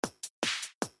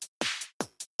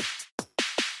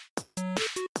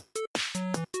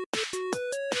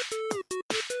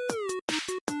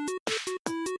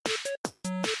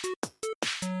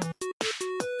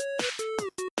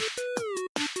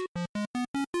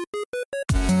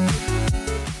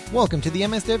Welcome to the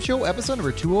MS Dev Show, episode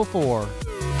number 204.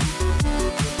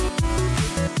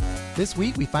 This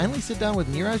week, we finally sit down with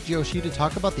Neeraj Joshi to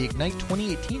talk about the Ignite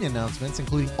 2018 announcements,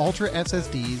 including Ultra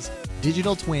SSDs,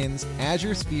 digital twins,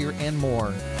 Azure Sphere, and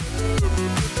more.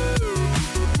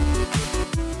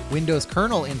 Windows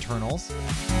kernel internals,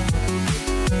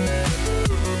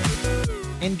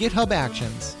 and GitHub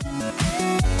Actions.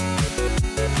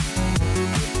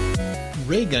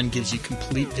 Raygun gives you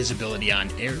complete visibility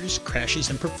on errors, crashes,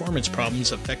 and performance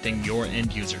problems affecting your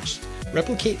end users.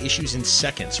 Replicate issues in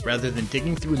seconds rather than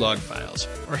digging through log files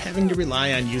or having to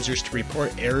rely on users to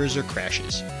report errors or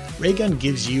crashes. Raygun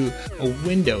gives you a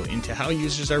window into how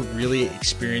users are really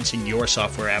experiencing your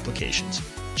software applications.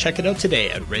 Check it out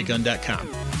today at raygun.com.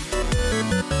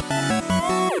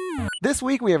 This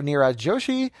week we have Neeraj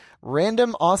Joshi,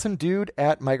 random awesome dude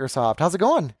at Microsoft. How's it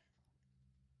going?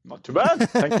 Not too bad.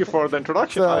 Thank you for the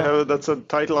introduction. That's a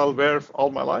title I'll wear all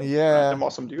my life. Yeah, I'm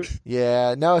awesome dude.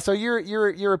 Yeah, no. So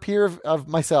you're a peer of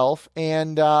myself,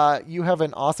 and you have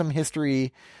an awesome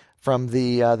history from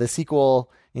the SQL,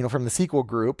 from the SQL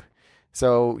group.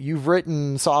 So you've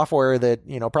written software that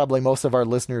probably most of our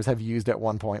listeners have used at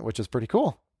one point, which is pretty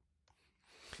cool.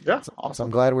 Yeah, awesome. So I'm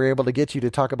glad we were able to get you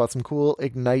to talk about some cool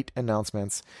Ignite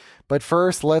announcements. But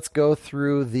first, let's go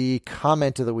through the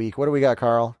comment of the week. What do we got,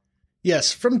 Carl?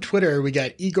 Yes, from Twitter, we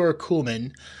got Igor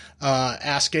Kuhlman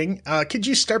asking, could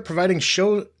you start providing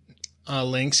show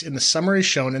links in the summary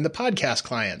shown in the podcast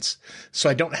clients so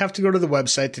I don't have to go to the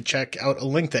website to check out a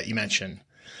link that you mentioned?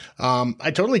 I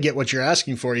totally get what you're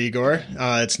asking for, Igor.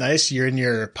 It's nice. You're in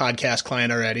your podcast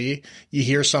client already. You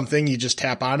hear something, you just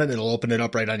tap on it, it'll open it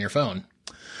up right on your phone.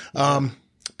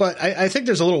 But I think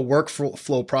there's a little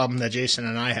workflow problem that Jason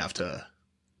and I have to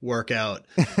work out.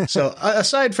 So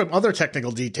aside from other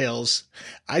technical details,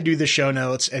 I do the show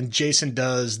notes and Jason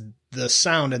does the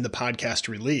sound and the podcast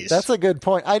release. That's a good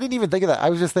point. I didn't even think of that. I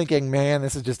was just thinking, man,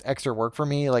 this is just extra work for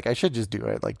me. Like I should just do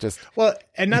it. Well,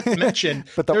 and not to mention,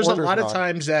 but there's a lot of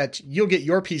times that you'll get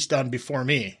your piece done before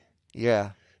me.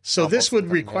 Yeah. So this would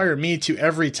require me to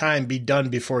every time be done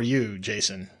before you,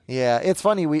 Jason. Yeah. It's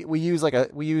funny. We use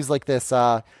this,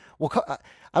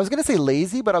 I was going to say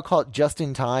lazy, but I'll call it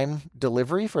just-in-time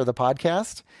delivery for the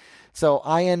podcast. So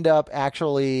I end up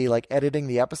actually editing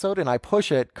the episode and I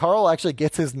push it. Carl actually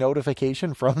gets his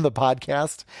notification from the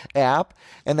podcast app,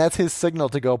 and that's his signal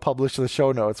to go publish the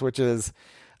show notes, which is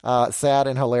sad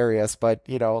and hilarious, but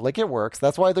it works.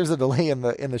 That's why there's a delay in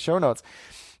the show notes.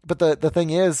 But the thing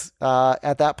is,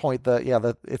 at that point,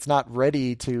 it's not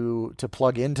ready to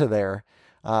plug into there.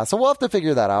 So we'll have to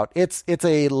figure that out. It's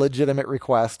a legitimate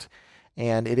request.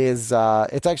 And it's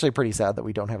actually pretty sad that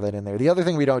we don't have that in there. The other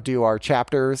thing we don't do are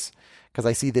chapters, because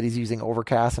I see that he's using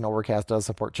Overcast, and Overcast does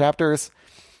support chapters.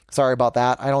 Sorry about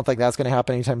that. I don't think that's going to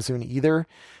happen anytime soon either,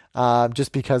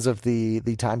 just because of the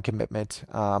time commitment.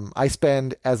 I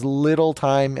spend as little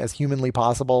time as humanly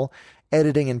possible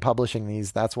editing and publishing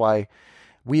these. That's why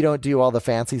we don't do all the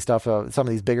fancy stuff of some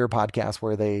of these bigger podcasts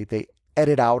where they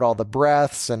edit out all the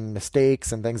breaths and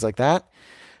mistakes and things like that.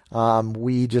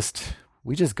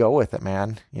 We just go with it,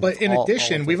 man. But in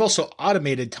addition, we've also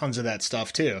automated tons of that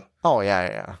stuff too. Oh,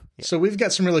 yeah. So we've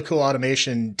got some really cool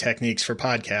automation techniques for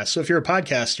podcasts. So if you're a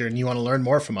podcaster and you want to learn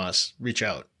more from us, reach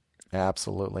out.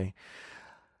 Absolutely.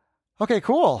 Okay,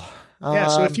 cool.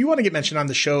 So if you want to get mentioned on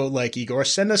the show like Igor,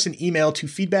 send us an email to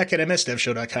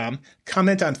feedback@msdevshow.com,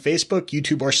 comment on Facebook,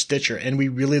 YouTube, or Stitcher, and we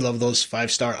really love those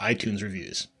 5-star iTunes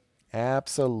reviews.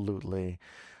 Absolutely.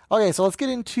 Okay, so let's get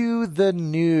into the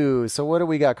news. So what do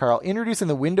we got, Carl? Introducing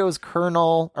the Windows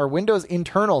kernel, or Windows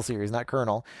internal series, not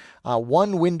kernel.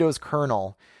 One Windows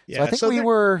kernel. Yeah, so I think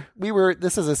we were.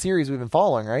 This is a series we've been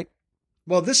following, right?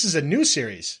 Well, this is a new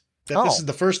series that this is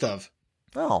the first of.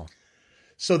 Oh.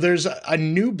 So there's a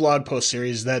new blog post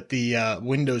series that the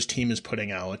Windows team is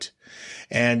putting out.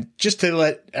 And just to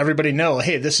let everybody know,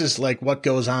 hey, this is what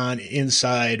goes on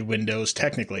inside Windows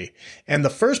technically. And the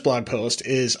first blog post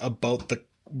is about the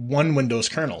one Windows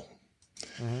kernel.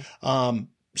 Mm-hmm.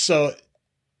 So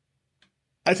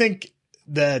I think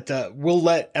that we'll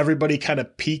let everybody kind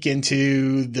of peek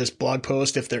into this blog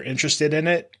post if they're interested in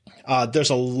it. There's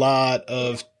a lot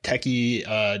of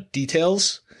techie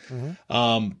details.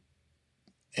 Mm-hmm.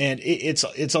 And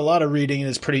it's a lot of reading and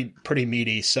it's pretty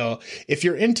meaty. So if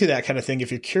you're into that kind of thing,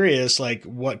 if you're curious,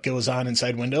 what goes on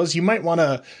inside Windows, you might want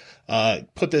to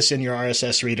put this in your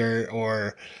RSS reader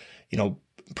or,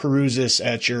 peruse this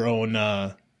at your own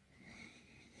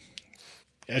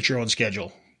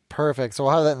schedule. Perfect. So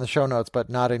we'll have that in the show notes, but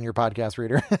not in your podcast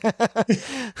reader.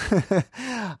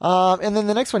 And then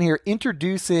the next one here,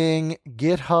 introducing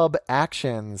GitHub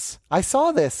Actions. I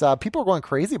saw this. People are going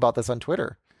crazy about this on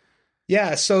Twitter.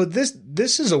 Yeah, so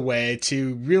this is a way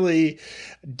to really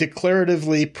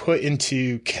declaratively put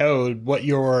into code what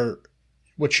your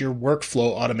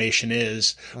workflow automation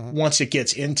is once it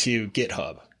gets into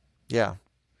GitHub. Yeah.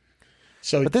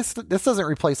 So, but this doesn't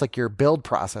replace like your build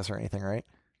process or anything, right?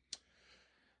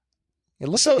 It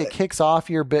looks like it kicks off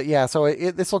your bit. Yeah. So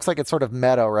this looks like it's sort of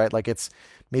meta, right? Like it's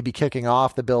maybe kicking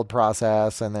off the build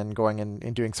process and then going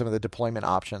and doing some of the deployment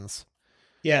options.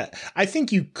 Yeah. I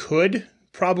think you could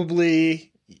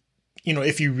probably,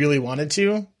 if you really wanted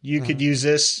to, you could use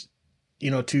this,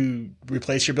 to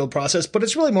replace your build process, but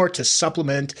it's really more to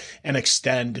supplement and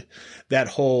extend that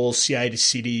whole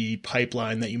CI/CD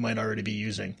pipeline that you might already be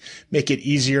using. Make it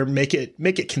easier, make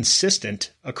it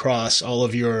consistent across all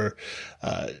of your,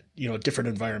 different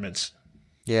environments.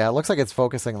 Yeah, it looks like it's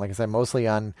focusing, like I said, mostly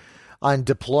on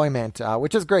deployment,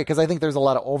 which is great because I think there's a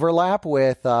lot of overlap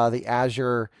with the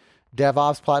Azure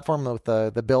DevOps platform with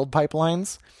the build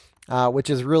pipelines. Which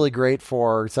is really great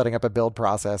for setting up a build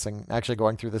process and actually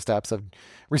going through the steps of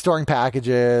restoring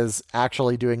packages,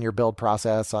 actually doing your build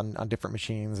process on different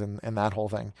machines and that whole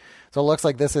thing. So it looks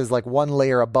like this is like one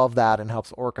layer above that and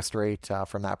helps orchestrate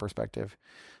from that perspective.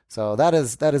 So that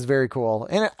is very cool.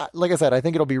 And like I said, I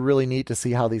think it'll be really neat to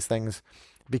see how these things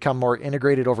become more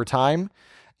integrated over time.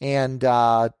 And,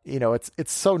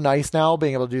 it's so nice now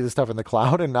being able to do this stuff in the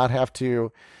cloud and not have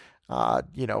to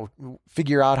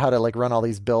figure out how to like run all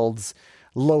these builds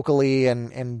locally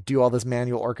and do all this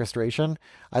manual orchestration.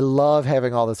 I love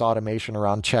having all this automation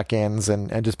around check-ins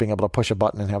and just being able to push a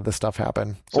button and have this stuff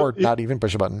happen, or not even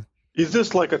push a button. Is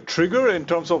this like a trigger in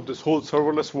terms of this whole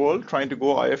serverless world trying to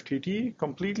go IFTT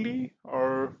completely,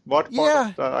 or what part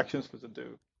of the actions does it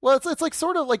do? Well, it's like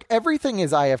sort of like everything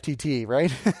is IFTT,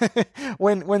 right?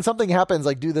 when something happens,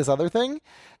 like do this other thing,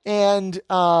 and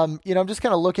I'm just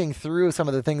kind of looking through some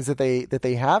of the things that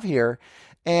they have here,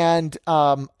 and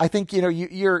I think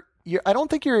you're I don't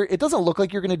think it doesn't look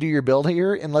like you're going to do your build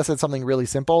here unless it's something really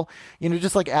simple.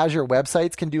 Just like Azure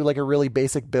websites can do like a really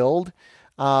basic build.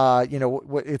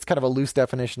 It's kind of a loose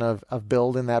definition of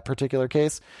build in that particular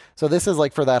case. So this is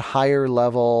like for that higher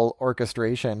level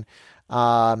orchestration.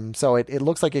 So it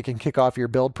looks like it can kick off your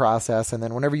build process. And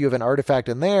then whenever you have an artifact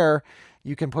in there,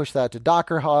 you can push that to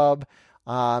Docker Hub,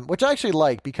 which I actually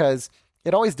like because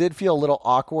it always did feel a little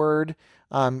awkward.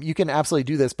 You can absolutely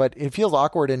do this, but it feels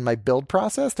awkward in my build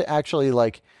process to actually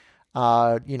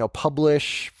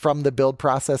publish from the build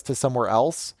process to somewhere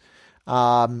else.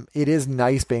 It is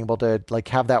nice being able to like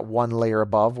have that one layer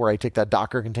above where I take that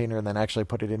Docker container and then actually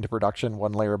put it into production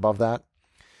one layer above that.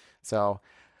 So,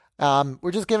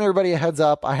 we're just giving everybody a heads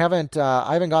up. I haven't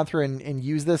gone through and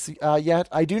used this yet.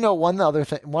 I do know one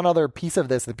other piece of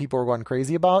this that people were going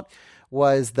crazy about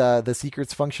was the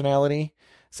secrets functionality.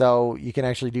 So you can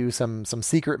actually do some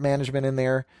secret management in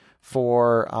there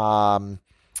for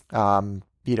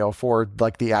for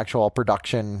like the actual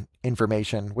production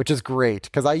information, which is great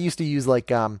because I used to use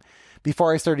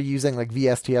before I started using like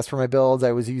VSTS for my builds,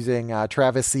 I was using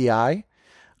Travis CI.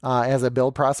 As a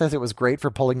build process. It was great for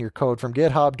pulling your code from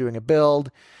GitHub, doing a build,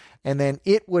 and then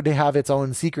it would have its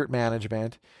own secret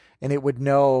management, and it would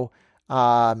know,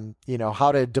 how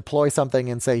to deploy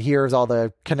something and say, here's all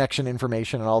the connection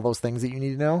information and all those things that you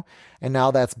need to know. And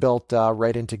now that's built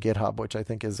right into GitHub, which I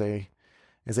think is a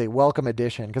welcome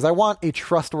addition because I want a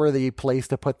trustworthy place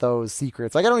to put those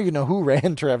secrets. Like I don't even know who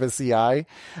ran Travis CI.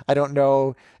 I don't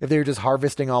know if they were just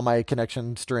harvesting all my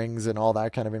connection strings and all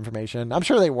that kind of information. I'm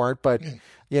sure they weren't, but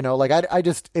I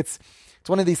just it's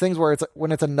one of these things where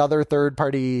when it's another third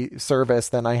party service,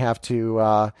 then I have to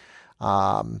I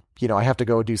have to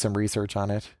go do some research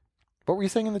on it. What were you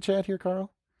saying in the chat here,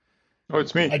 Carl? Oh,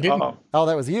 it's me. I didn't. Oh,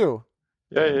 that was you.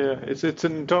 Yeah. It's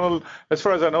an internal. As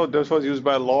far as I know, this was used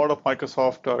by a lot of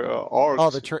Microsoft orgs. Oh,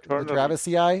 the Travis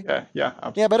CI. Yeah.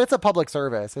 Yeah, but it's a public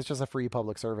service. It's just a free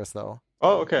public service, though.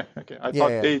 Oh, okay. I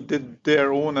thought they did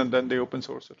their own and then they open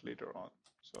source it later on.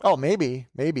 So. Oh, maybe.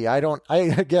 I don't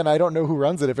know who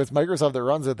runs it. If it's Microsoft that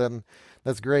runs it, then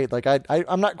that's great. Like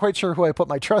I'm not quite sure who I put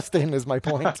my trust in is my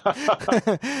point.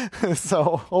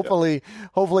 So hopefully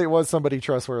it was somebody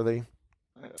trustworthy.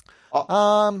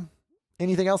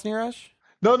 Anything else, Neeraj?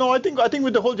 No. I think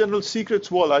with the whole general secrets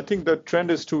wall, I think the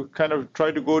trend is to kind of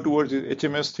try to go towards the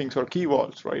HMS things or key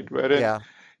vaults, right? Wherein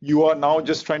you are now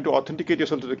just trying to authenticate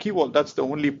yourself to the key vault. That's the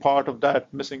only part of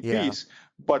that missing piece.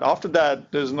 But after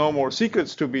that, there's no more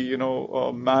secrets to be,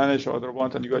 managed or other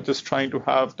ones, and you are just trying to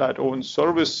have that own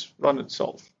service run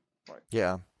itself. Right?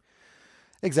 Yeah.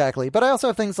 Exactly. But I also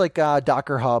have things like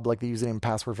Docker Hub, like the username and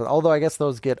password for, although I guess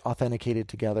those get authenticated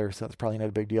together, so that's probably not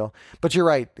a big deal. But you're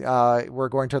right. We're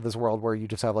going to this world where you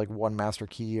just have like one master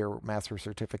key or master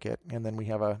certificate, and then we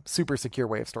have a super secure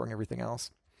way of storing everything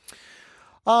else.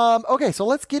 Okay, so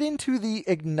let's get into the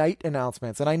Ignite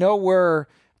announcements. And I know we're,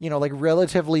 like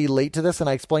relatively late to this, and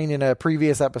I explained in a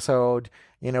previous episode,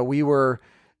 we were...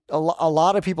 A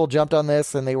lot of people jumped on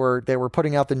this, and they were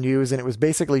putting out the news, and it was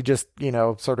basically just,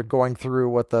 sort of going through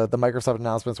what the Microsoft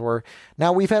announcements were.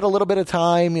 Now we've had a little bit of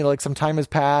time, like some time has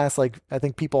passed. Like I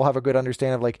think people have a good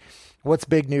understanding of like what's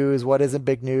big news, what isn't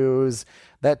big news,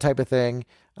 that type of thing.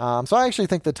 So I actually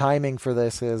think the timing for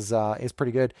this is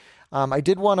pretty good. I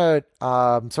did want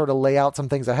to sort of lay out some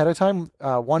things ahead of time.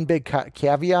 One big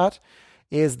caveat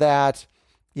is that,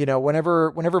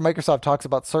 whenever Microsoft talks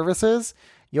about services,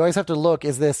 you always have to look,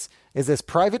 is this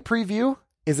private preview,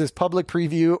 is this public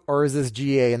preview, or is this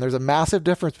GA? And there's a massive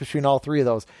difference between all three of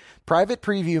those. Private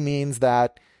preview means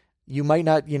that you might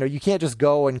not, you can't just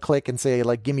go and click and say,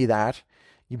 like, give me that.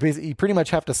 You pretty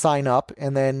much have to sign up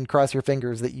and then cross your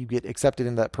fingers that you get accepted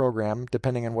into that program,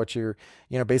 depending on what you're,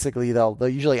 basically they'll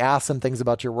usually ask some things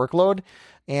about your workload.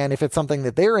 And if it's something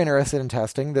that they're interested in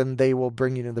testing, then they will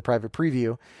bring you to the private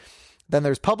preview. Then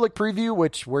there's public preview,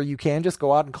 where you can just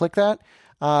go out and click that.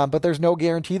 But there's no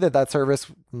guarantee that service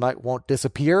won't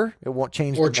disappear. It won't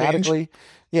change or dramatically. Change.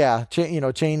 Yeah,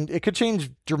 change. It could change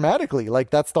dramatically.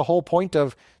 Like that's the whole point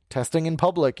of testing in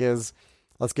public is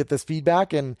let's get this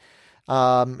feedback. And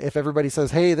if everybody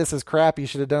says, "Hey, this is crap. You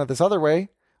should have done it this other way,"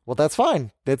 well, that's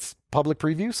fine. It's public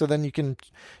preview, so then you can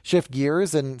shift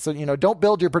gears. And so, don't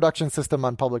build your production system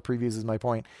on public previews is my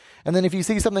point. And then if you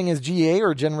see something as GA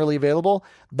or generally available,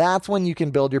 that's when you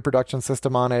can build your production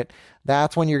system on it.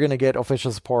 That's when you're going to get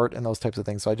official support and those types of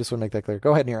things. So I just want to make that clear.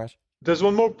 Go ahead, Neeraj. There's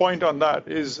one more point on that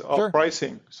is Sure.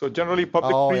 pricing. So generally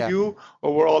public preview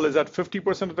overall is at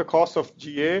 50% of the cost of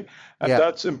GA. And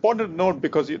that's important to note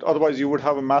because otherwise you would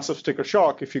have a massive sticker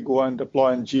shock if you go and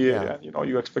deploy in GA and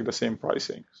you expect the same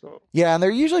pricing. So yeah, and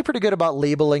they're usually pretty good about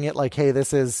labeling it like, hey,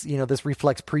 this is, this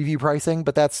reflects preview pricing,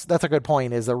 but that's a good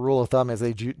point. Is a rule of thumb is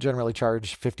they generally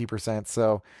charge 50%.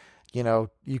 So,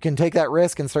 you can take that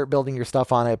risk and start building your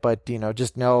stuff on it, but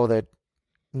just know that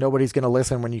nobody's going to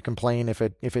listen when you complain if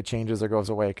it changes or goes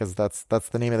away, because that's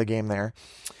the name of the game there.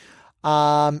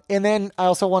 And then I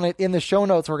also want to, in the show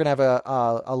notes, we're going to have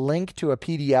a link to a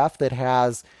PDF that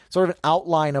has sort of an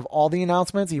outline of all the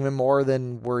announcements, even more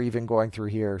than we're even going through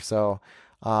here. So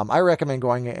I recommend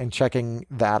going and checking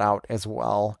that out as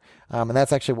well. And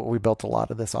that's actually what we built a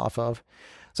lot of this off of.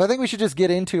 So I think we should just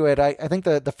get into it. I think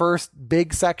the first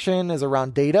big section is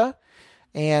around data.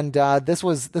 And this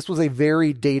was a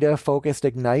very data focused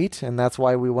Ignite, and that's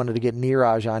why we wanted to get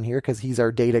Neeraj on here, because he's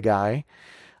our data guy.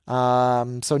 So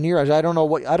Neeraj, I don't know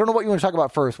what you want to talk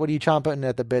about first. What are you chomping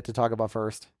at the bit to talk about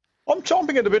first? I'm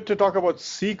chomping at the bit to talk about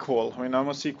SQL. I mean, I'm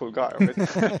a SQL guy.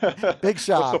 Right? Big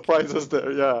shock. No surprises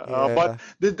there, yeah. But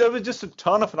there was just a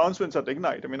ton of announcements at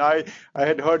Ignite. I mean, I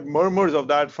had heard murmurs of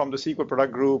that from the SQL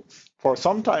product group for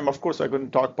some time. Of course, I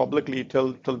couldn't talk publicly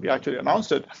till we actually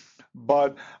announced it.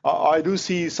 But I do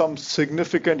see some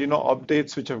significant,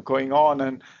 updates which are going on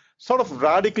and sort of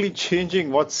radically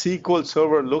changing what SQL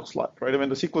Server looks like, right? I mean,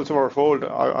 the SQL Server of old,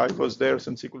 I was there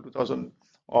since SQL 2000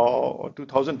 or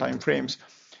 2000 timeframes.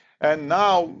 And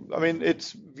now, I mean,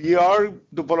 we are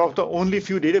one of the only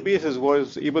few databases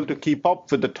was able to keep up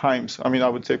with the times. I mean, I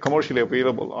would say commercially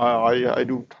available. I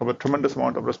do have a tremendous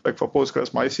amount of respect for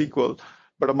Postgres, MySQL,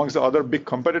 but amongst the other big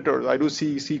competitors, I do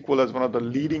see SQL as one of the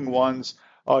leading ones,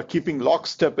 keeping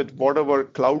lockstep with whatever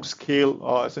cloud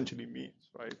scale essentially means,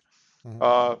 right?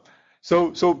 Mm-hmm.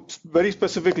 So very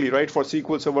specifically, right, for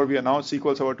SQL Server, we announced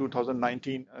SQL Server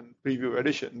 2019 and preview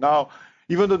edition. Now,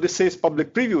 even though this says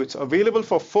public preview, it's available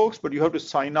for folks, but you have to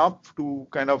sign up to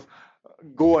kind of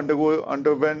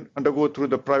undergo through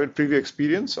the private preview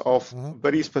experience of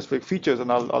very specific features,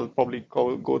 and I'll probably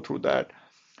go through that.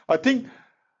 I think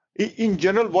in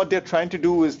general, what they're trying to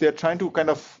do is they're trying to kind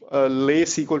of lay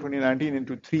SQL 2019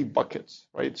 into three buckets,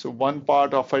 right? So one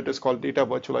part of it is called data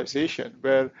virtualization,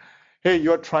 where, hey,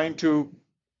 you're trying to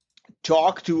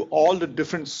talk to all the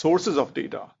different sources of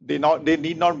data. They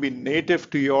need not be native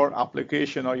to your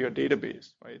application or your database,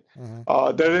 right?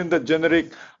 Mm-hmm. They're in the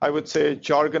generic, I would say,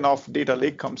 jargon of data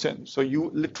lake comes in. So you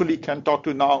literally can talk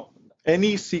to now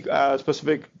any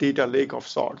specific data lake of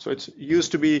sorts. So it's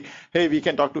used to be, hey, we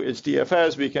can talk to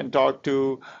HDFS, we can talk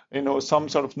to some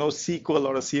sort of NoSQL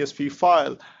or a CSV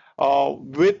file.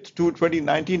 With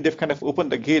 2019, they've kind of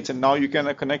opened the gates, and now you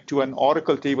can connect to an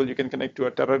Oracle table, you can connect to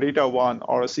a Teradata one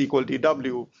or a SQL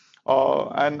DW,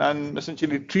 and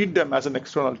essentially treat them as an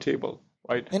external table,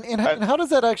 right? And how does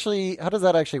that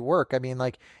actually work? I mean,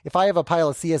 like if I have a pile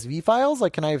of CSV files,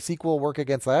 like can I have SQL work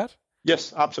against that?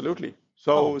 Yes, absolutely.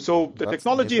 So the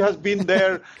technology amazing. has been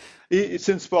there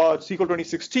since SQL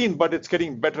 2016, but it's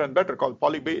getting better and better, called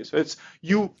Polybase. It's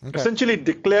you essentially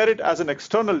declare it as an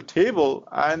external table,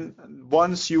 and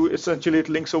once it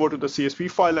links over to the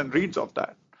CSV file and reads of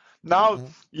that. Now,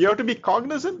 you have to be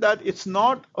cognizant that it's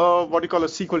not what you call a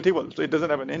SQL table. So it doesn't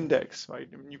have an index, right?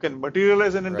 I mean, you can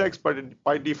materialize an index, but it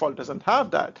by default doesn't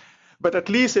have that. But at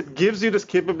least it gives you this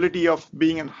capability of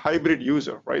being a hybrid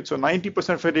user, right? So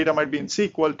 90% of your data might be in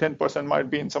SQL, 10%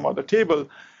 might be in some other table.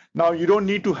 Now, you don't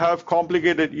need to have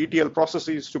complicated ETL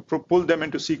processes to pull them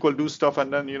into SQL, do stuff,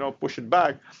 and then, push it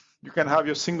back. You can have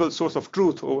your single source of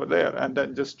truth over there and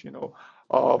then just,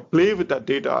 play with that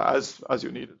data as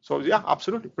you need it. So yeah,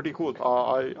 absolutely, pretty cool.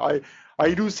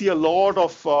 I do see a lot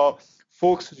of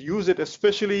folks use it,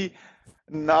 especially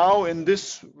now in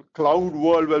this cloud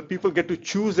world where people get to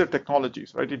choose their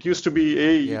technologies, right? It used to be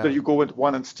either you go with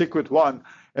one and stick with one,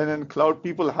 and in cloud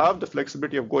people have the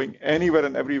flexibility of going anywhere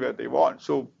and everywhere they want.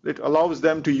 So it allows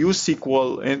them to use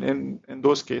SQL in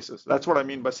those cases. That's what I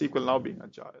mean by SQL now being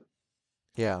agile.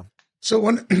 Yeah. So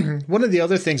one of the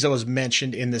other things that was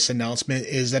mentioned in this announcement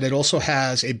is that it also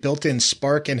has a built-in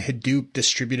Spark and Hadoop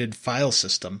distributed file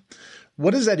system.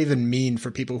 What does that even mean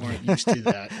for people who aren't used to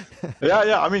that?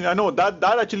 Yeah. I mean, I know that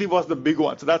actually was the big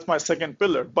one. So that's my second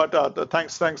pillar. But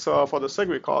thanks for the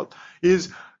segue, Carl.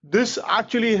 Is this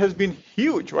actually has been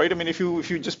huge, right? I mean, if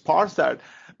you just parse that,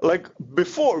 like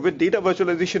before with data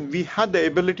virtualization, we had the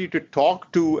ability to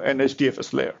talk to an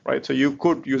HDFS layer, right? So you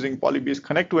could, using Polybase,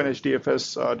 connect to an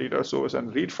HDFS data source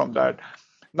and read from that.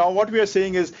 Now, what we are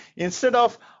saying is instead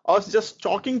of us just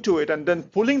talking to it and then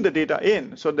pulling the data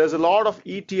in, so there's a lot of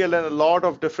ETL and a lot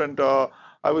of different,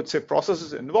 I would say,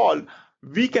 processes involved,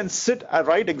 we can sit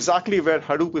right exactly where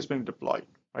Hadoop is being deployed,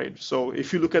 right? So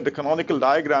if you look at the canonical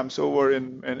diagrams over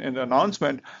in the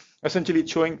announcement, essentially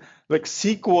it's showing like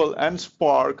SQL and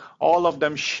Spark, all of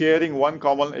them sharing one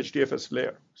common HDFS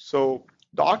layer. So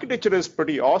the architecture is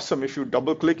pretty awesome if you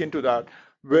double click into that,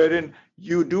 wherein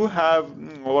you do have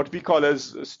what we call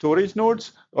as storage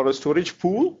nodes or a storage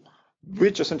pool,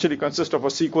 which essentially consists of a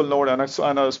SQL node and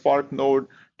a Spark node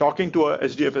talking to a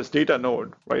HDFS data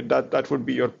node, right? That would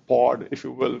be your pod, if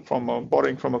you will, from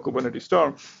borrowing from a Kubernetes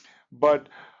term. But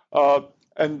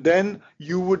and then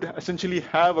you would essentially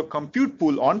have a compute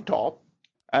pool on top,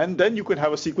 and then you could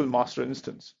have a SQL master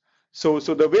instance. So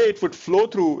the way it would flow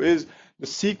through is the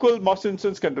SQL master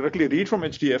instance can directly read from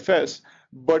HDFS,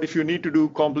 but if you need to do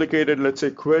complicated, let's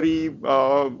say, query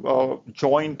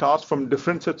join tasks from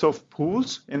different sets of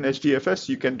pools in HDFS,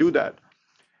 you can do that.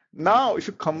 Now, if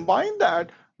you combine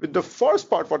that with the first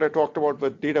part, what I talked about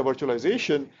with data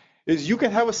virtualization, is you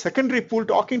can have a secondary pool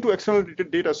talking to external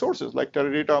data sources like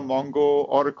Teradata, Mongo,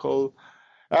 Oracle,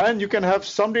 and you can have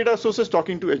some data sources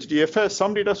talking to HDFS,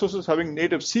 some data sources having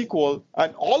native SQL,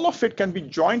 and all of it can be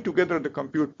joined together in the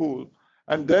compute pool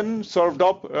and then served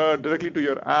up directly to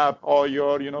your app or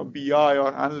your BI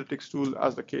or analytics tool,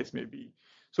 as the case may be.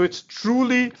 So it's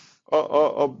truly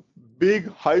a big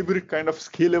hybrid kind of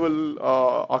scalable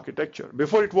architecture.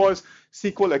 Before it was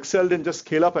SQL excelled in just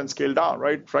scale up and scale down,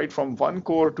 right from 1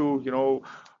 core to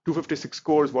 256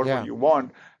 cores, whatever you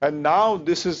want. And now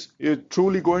this is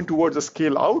truly going towards a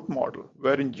scale out model,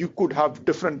 wherein you could have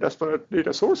different disparate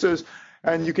data sources,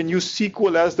 and you can use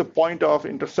SQL as the point of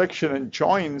intersection and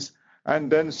joins,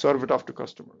 and then serve it off to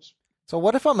customers. So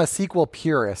what if I'm a SQL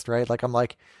purist, right? Like I'm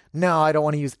like, no, I don't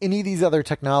want to use any of these other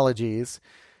technologies.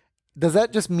 Does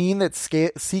that just mean that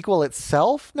SQL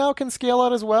itself now can scale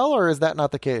out as well, or is that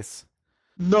not the case?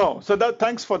 No. So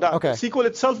thanks for that. Okay. SQL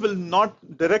itself will not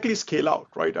directly scale out,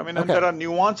 right? I mean, and there are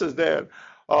nuances there.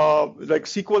 Like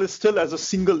SQL is still as a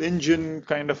single engine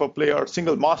kind of a player,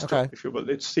 single master, if you will.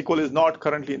 SQL is not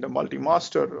currently in the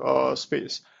multi-master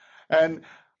space. And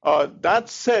that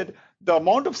said, the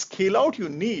amount of scale out you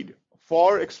need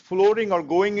for exploring or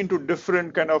going into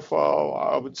different kind of,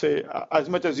 I would say, as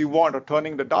much as you want, or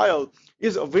turning the dial,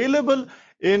 is available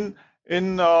in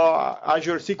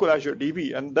Azure SQL Azure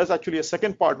DB. And that's actually a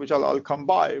second part which I'll come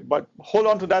by, but hold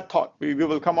on to that thought. We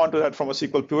will come on to that from a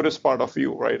SQL purist part of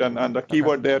view, right? And the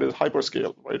keyword there is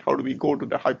hyperscale, right? How do we go to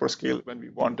the hyperscale when we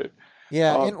want it?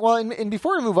 Yeah, and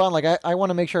before we move on, like I want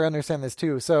to make sure I understand this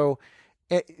too. So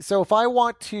if I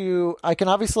want to, I can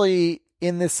obviously,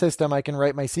 in this system, I can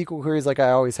write my SQL queries like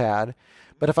I always had.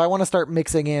 But if I want to start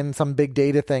mixing in some big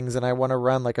data things and I want to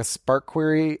run like a Spark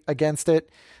query against it,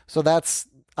 so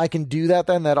I can do that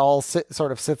then? That all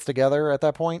sort of sits together at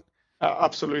that point?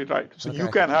 Absolutely right. So you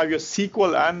can have your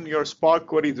SQL and your Spark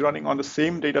queries running on the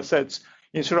same data sets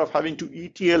instead of having to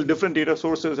ETL different data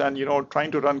sources and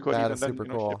trying to run queries and then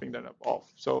cool. shipping them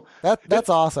off. So that's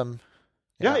awesome.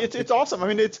 Yeah, it's awesome. I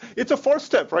mean, it's a first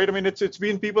step, right? I mean,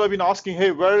 people have been asking,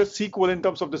 hey, where is SQL in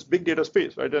terms of this big data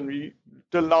space, right? And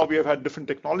till now we have had different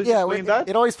technologies playing that.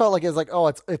 It always felt like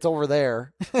it's over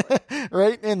there,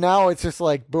 right? And now it's just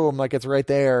like boom, like it's right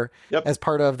there as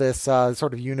part of this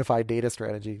sort of unified data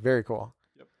strategy. Very cool.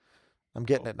 Yep. I'm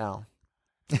getting it now.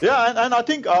 Yeah, and I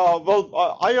think I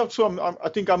also I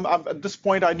think I'm at this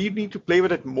point I need to play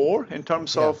with it more in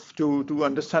terms of to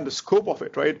understand the scope of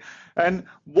it, right? And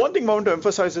one thing I want to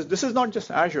emphasize is this is not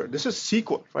just Azure, this is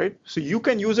SQL, right? So you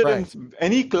can use it in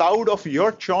any cloud of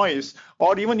your choice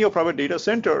or even your private data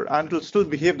center, and it'll still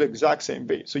behave the exact same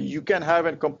way. So you can have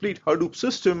a complete Hadoop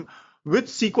system with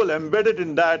SQL embedded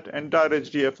in that entire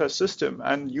HDFS system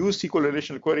and use SQL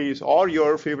relational queries or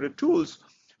your favorite tools.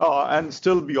 And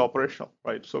still be operational,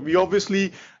 right? So we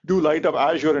obviously do light up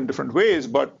Azure in different ways,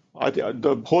 but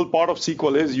the whole part of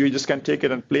SQL is you just can take it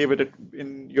and play with it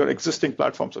in your existing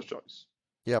platforms of choice.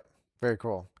 Yep, very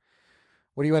cool.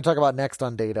 What do you want to talk about next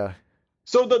on data?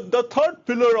 So the third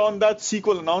pillar on that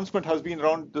SQL announcement has been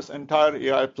around this entire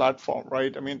AI platform,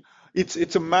 right? I mean,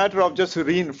 it's a matter of just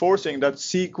reinforcing that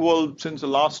SQL, since the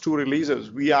last two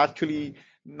releases, we actually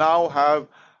now have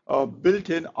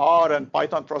built-in R and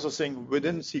Python processing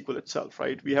within SQL itself,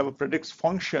 right? We have a predicts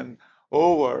function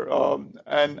over,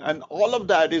 and all of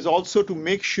that is also to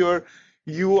make sure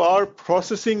you are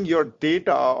processing your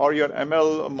data or your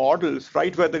ML models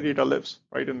right where the data lives,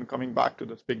 right? And coming back to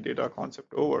this big data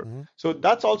concept over. Mm-hmm. So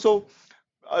that's also,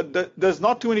 there's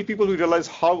not too many people who realize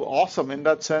how awesome in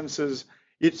that sense is.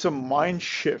 It's a mind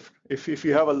shift. If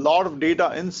you have a lot of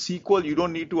data in SQL, you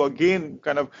don't need to, again,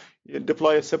 kind of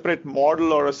deploy a separate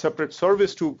model or a separate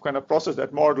service to kind of process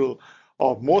that model.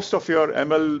 Most of your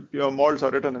ML models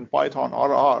are written in Python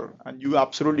or R, and you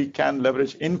absolutely can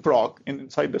leverage InProc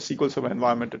inside the SQL Server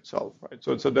environment itself, right?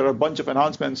 So there are a bunch of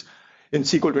enhancements in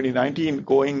SQL 2019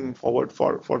 going forward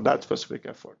for that specific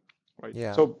effort, right?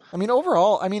 Yeah. So I mean,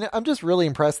 overall, I'm just really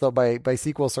impressed though by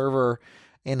SQL Server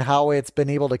and how it's been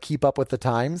able to keep up with the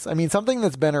times. I mean, something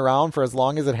that's been around for as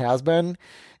long as it has been,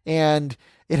 and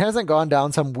it hasn't gone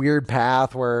down some weird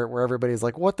path where everybody's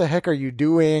like, what the heck are you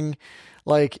doing?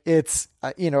 Like it's,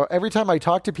 every time I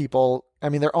talk to people, I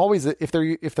mean, they're always, if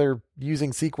they're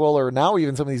using SQL or now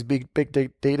even some of these big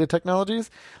data technologies,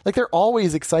 like they're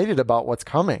always excited about what's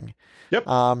coming. Yep.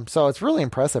 So it's really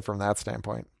impressive from that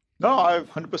standpoint. No, I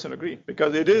 100% agree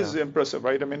because it is impressive,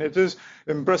 right? I mean, it is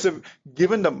impressive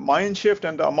given the mind shift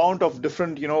and the amount of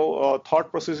different,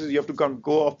 thought processes you have to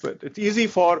go up with. It's easy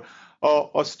for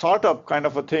a startup kind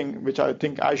of a thing, which I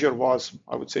think Azure was,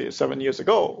 I would say 7 years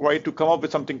ago, right? To come up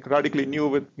with something radically new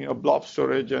with, blob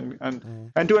storage and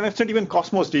to an extent even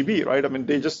Cosmos DB, right? I mean,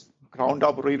 they just ground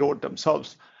up, rewrote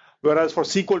themselves. Whereas for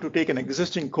SQL to take an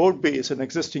existing code base, an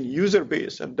existing user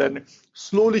base, and then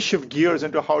slowly shift gears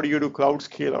into how do you do cloud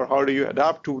scale or how do you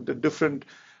adapt to the different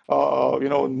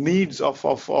needs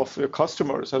of your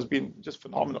customers has been just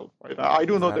phenomenal, right? I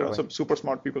do know there are some super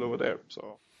smart people over there.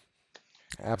 So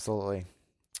absolutely.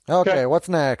 Okay, what's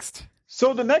next?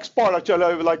 So the next part,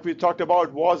 actually, like we talked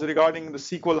about, was regarding the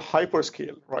SQL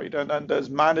hyperscale, right? And there's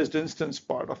managed instance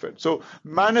part of it. So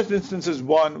managed instance is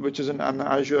one, which is an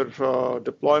Azure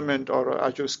deployment or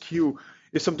Azure SKU,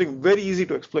 is something very easy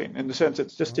to explain in the sense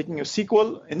it's just taking a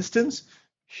SQL instance,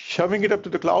 shoving it up to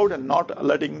the cloud and not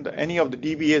letting any of the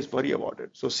DBAs worry about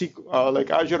it. So like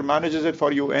Azure manages it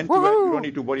for you end to end. You don't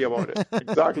need to worry about it.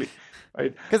 Exactly.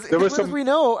 Right. Because we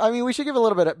know, I mean, we should give a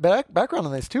little bit of background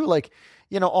on this too. Like,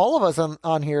 all of us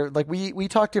on here, like we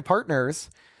talk to partners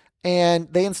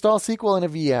and they install SQL in a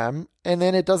VM and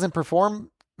then it doesn't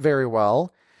perform very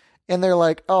well. And they're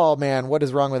like, oh man, what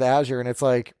is wrong with Azure? And it's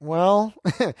like, well,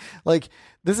 like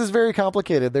this is very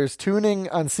complicated. There's tuning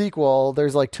on SQL.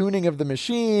 There's like tuning of the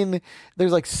machine.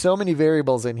 There's like so many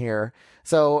variables in here.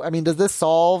 So, I mean, does this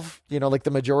solve, like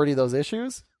the majority of those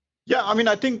issues? Yeah, I mean,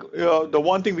 I think the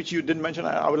one thing which you didn't mention,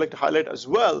 I would like to highlight as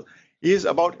well, is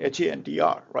about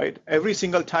HANTR, right? Every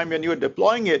single time when you're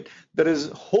deploying it, there is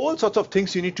whole sorts of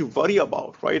things you need to worry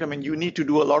about, right? I mean, you need to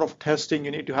do a lot of testing.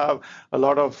 You need to have a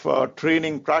lot of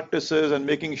training practices and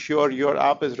making sure your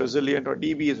app is resilient or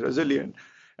DB is resilient.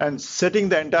 And setting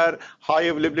the entire high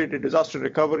availability disaster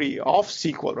recovery of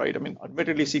SQL, right? I mean,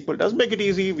 admittedly, SQL does make it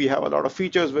easy. We have a lot of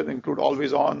features that include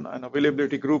always on and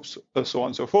availability groups, so on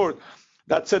and so forth.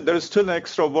 That said, there is still an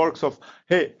extra works of,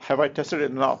 hey, have I tested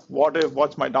it enough?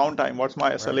 What's my downtime? What's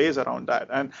my SLAs around that?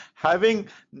 And having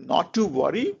not to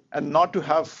worry and not to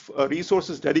have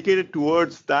resources dedicated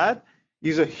towards that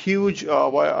is a huge,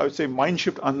 I would say, mind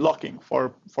shift unlocking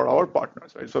for our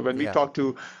partners, right? So when we talk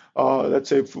to let's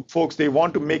say folks, they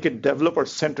want to make it developer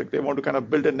centric. They want to kind of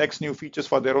build the next new features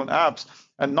for their own apps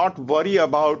and not worry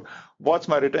about what's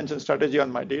my retention strategy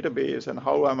on my database and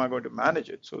how am I going to manage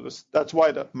it. So that's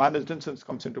why the managed instance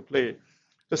comes into play.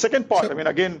 The second part, I mean,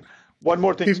 again, one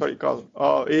more thing, sorry, Carl,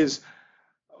 is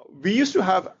we used to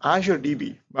have Azure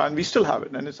DB, and we still have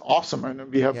it, and it's awesome.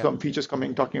 And we have some features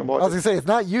coming talking about. I was gonna say it's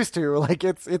not used to, like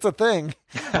it's a thing.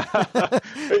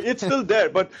 It's still there,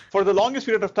 but for the longest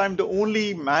period of time, the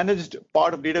only managed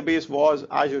part of database was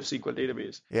Azure SQL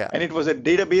database, and it was a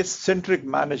database-centric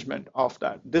management of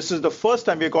that. This is the first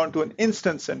time we've gone to an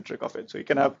instance-centric of it. So you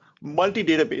can have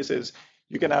multi-databases,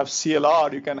 you can have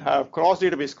CLR, you can have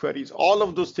cross-database queries, all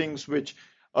of those things which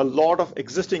a lot of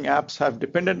existing apps have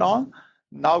depended on.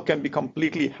 Now can be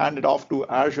completely handed off to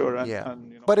Azure.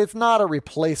 And But it's not a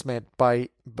replacement by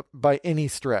any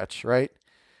stretch, right?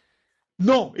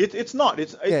 No, it's not.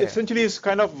 It essentially is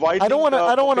kind of wide. I don't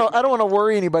want to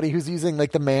worry anybody who's using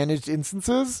like the managed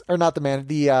instances or not the managed.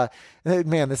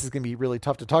 Man, this is going to be really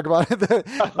tough to talk about.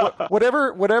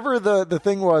 whatever the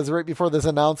thing was right before this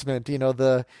announcement,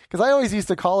 because I always used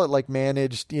to call it like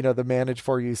managed, the managed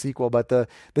for you SQL, but the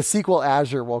SQL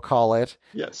Azure we'll call it.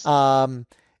 Yes.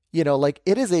 Like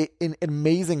it is an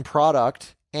amazing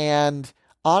product, and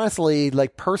honestly,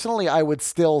 like personally, I would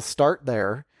still start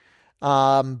there.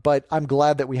 But I'm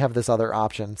glad that we have this other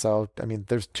option. So, I mean,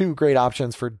 there's two great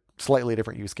options for slightly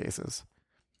different use cases.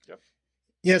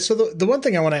 Yeah. So the one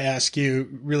thing I want to ask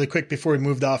you really quick before we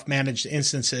moved off managed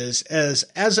instances is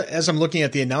as I'm looking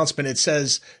at the announcement, it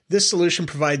says this solution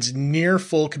provides near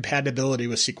full compatibility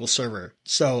with SQL Server.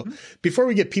 So before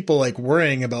we get people like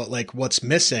worrying about like what's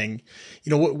missing,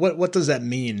 what does that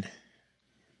mean?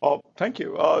 Oh, thank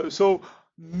you. So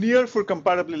near full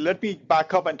compatibility, let me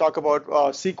back up and talk about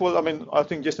SQL. I mean, I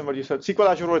think, Jason, what you said, SQL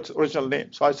Azure was its original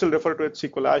name. So I still refer to it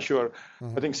SQL Azure.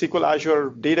 I think SQL Azure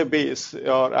Database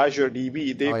or Azure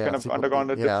DB, they've kind of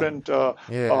undergone a different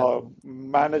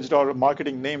managed or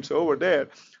marketing names over there.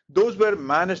 Those were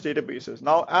managed databases.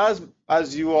 Now,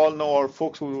 as you all know, or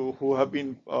folks who have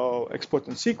been experts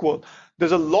in SQL,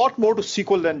 there's a lot more to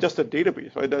SQL than just a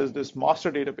database, right? There's this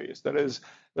master database. There is,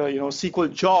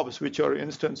 SQL jobs, which are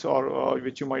instance or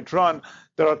which you might run.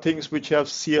 There are things which have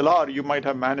CLR. You might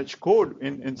have managed code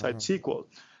inside SQL.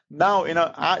 Now, in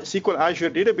a SQL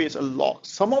Azure database,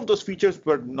 some of those features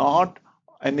were not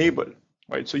enabled,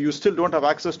 right? So you still don't have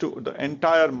access to the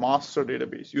entire master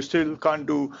database. You still can't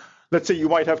do. Let's say you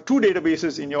might have two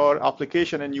databases in your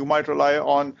application and you might rely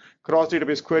on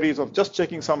cross-database queries of just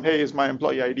checking hey, is my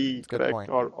employee ID correct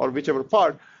or whichever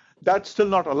part. That's still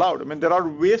not allowed. I mean, there are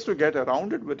ways to get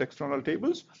around it with external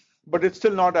tables, but it's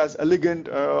still not as elegant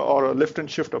or a lift and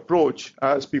shift approach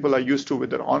as people are used to with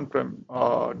their on-prem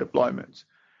deployments.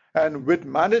 And with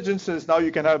managed instance, now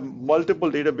you can have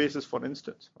multiple databases, for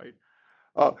instance,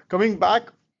 right? Coming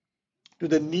back to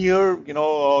the near,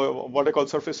 what I call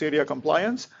surface area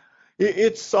compliance,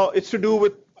 it's to do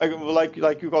with,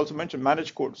 like you also mentioned,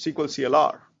 managed code, SQL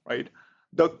CLR, right?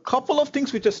 The couple of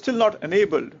things which are still not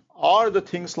enabled are the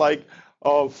things like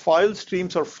file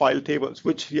streams or file tables,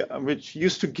 which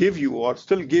used to give you or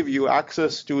still give you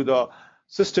access to the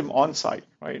system on site,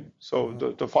 right? So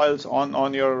the files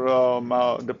on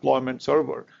your deployment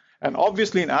server. And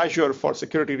obviously in Azure, for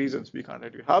security reasons, we can't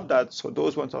let you have that. So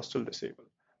those ones are still disabled.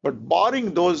 But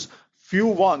barring those few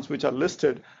ones which are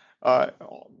listed,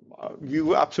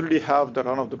 you absolutely have the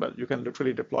run of the mill. You can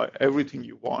literally deploy everything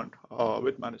you want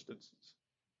with managed instance.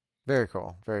 Very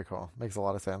cool. Very cool. Makes a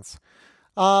lot of sense.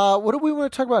 What do we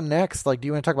want to talk about next? Like, do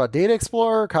you want to talk about Data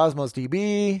Explorer, Cosmos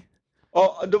DB?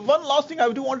 The one last thing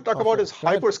I do want to talk about is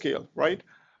Hyperscale, right?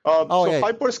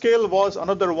 Hyperscale was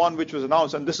another one which was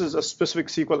announced, and this is a specific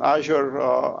SQL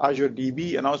Azure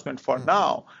DB announcement for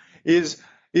now, is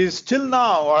till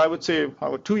now, or I would say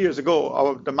 2 years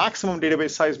ago, the maximum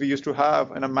database size we used to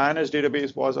have in a managed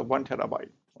database was 1 terabyte,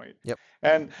 right? Yep.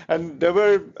 And there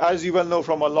were, as you well know,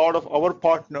 from a lot of our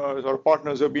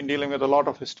partners who have been dealing with a lot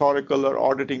of historical or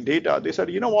auditing data, they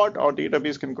said, you know what, our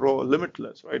database can grow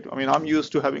limitless, right? I mean, I'm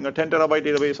used to having a 10 terabyte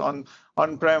database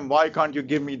on-prem. Why can't you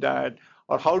give me that?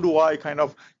 Or how do I kind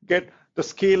of get the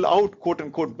scale out, quote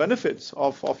unquote, benefits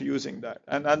of using that?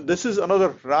 And this is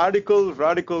another radical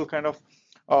kind of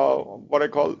what I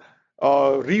call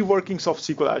reworkings of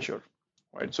SQL Azure,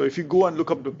 right? So if you go and look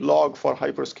up the blog for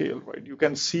Hyperscale, right, you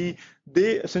can see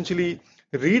they essentially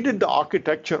redid the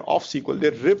architecture of SQL.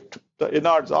 They ripped the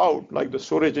innards out, like the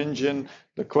storage engine,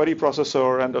 the query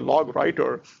processor, and the log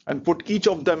writer, and put each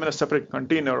of them in a separate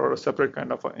container or a separate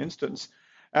kind of an instance.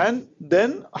 And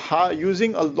then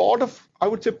using a lot of, I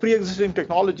would say, pre-existing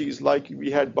technologies, like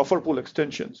we had buffer pool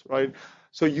extensions, right?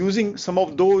 So using some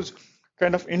of those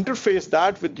kind of interface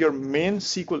that with your main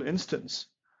SQL instance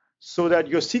so that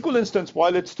your SQL instance,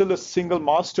 while it's still a single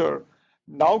master,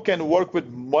 now can work with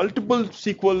multiple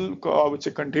SQL, I would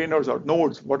say containers or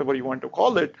nodes, whatever you want to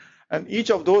call it. And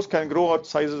each of those can grow out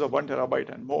sizes of 1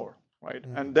 terabyte and more, right?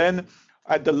 Mm-hmm. And then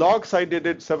at the log side, they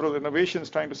did several innovations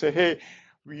trying to say, hey,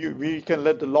 we can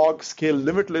let the log scale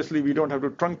limitlessly. We don't have to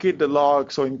truncate the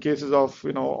log. So in cases of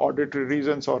auditory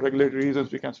reasons or regulatory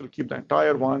reasons, we can still keep the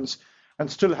entire ones and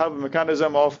still have a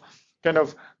mechanism of kind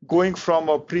of going from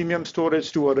a premium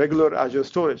storage to a regular Azure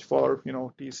storage for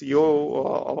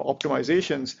TCO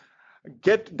optimizations,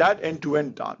 get that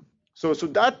end-to-end done. So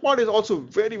that part is also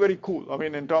very, very cool. I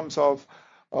mean, in terms of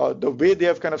the way they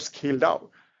have kind of scaled out.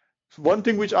 One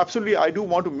thing which absolutely I do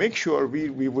want to make sure we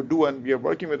would do, and we are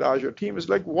working with the Azure team, is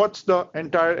like, what's the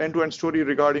entire end-to-end story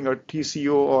regarding a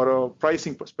TCO or a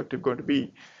pricing perspective going to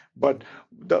be? But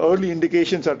the early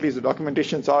indications, at least the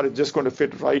documentations are, it's just going to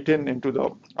fit right into the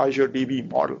Azure DB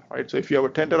model, right? So if you have a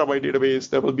 10 terabyte database,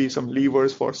 there will be some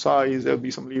levers for size, there'll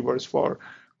be some levers for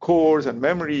cores and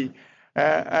memory,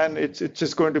 and it's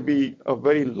just going to be a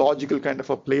very logical kind of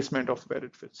a placement of where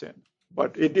it fits in.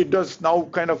 But it does now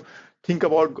kind of think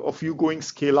about of you going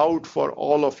scale out for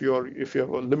all of your, if you have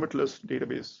a limitless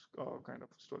database kind of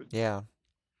storage. Yeah.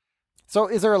 So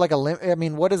is there like a limit? I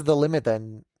mean, what is the limit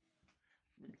then?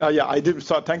 Yeah, I did.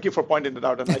 So thank you for pointing that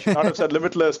out. And I should not have said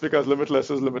limitless because limitless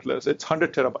is limitless. It's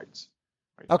 100 terabytes.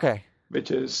 Right? Okay.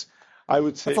 Which is, I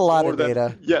would say, that's a lot of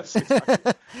data. Yes,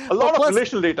 exactly. A lot of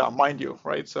relational data, mind you,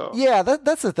 right? So yeah,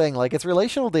 that's the thing. Like, it's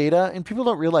relational data, and people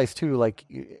don't realize too. Like,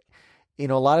 a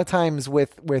lot of times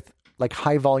with like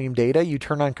high volume data, you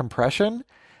turn on compression,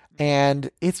 and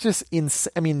it's just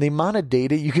I mean, the amount of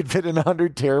data you could fit in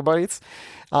 100 terabytes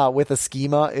with a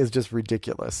schema is just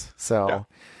ridiculous. So. Yeah.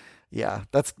 Yeah,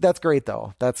 that's great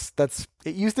though. That's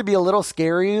it used to be a little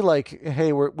scary, like,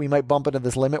 hey, we might bump into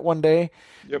this limit one day.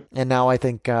 Yep. And now I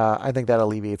think that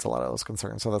alleviates a lot of those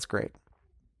concerns. So that's great.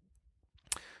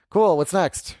 Cool. What's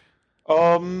next?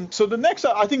 So the next,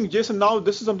 I think, Jason, now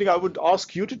this is something I would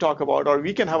ask you to talk about, or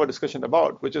we can have a discussion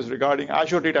about, which is regarding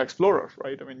Azure Data Explorer,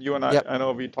 right? I mean, you and I, yep. I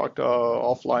know we talked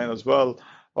offline as well.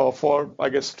 For, I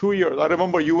guess, 2 years. I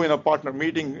remember you in a partner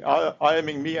meeting,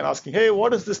 IMing me and asking, hey,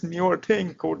 what is this newer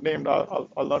thing, codenamed,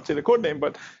 I'll not say the code name,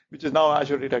 but which is now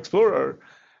Azure Data Explorer.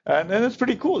 And it's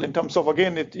pretty cool in terms of,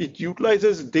 again, it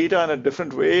utilizes data in a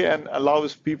different way and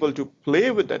allows people to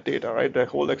play with that data, right? The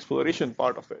whole exploration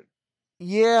part of it.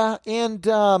 Yeah,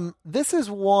 and this is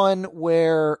one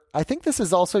where I think this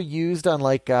is also used on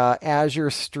like Azure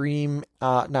Stream,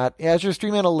 not Azure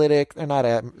Stream Analytics, or not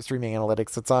Streaming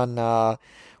Analytics. It's on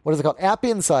what is it called? App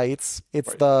Insights. It's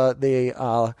right.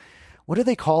 the what do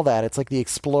they call that? It's like the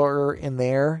Explorer in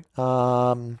there.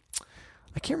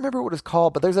 I can't remember what it's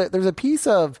called, but there's a piece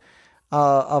of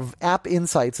App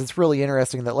Insights that's really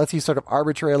interesting that lets you sort of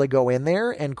arbitrarily go in there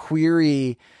and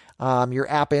query your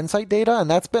App Insight data, and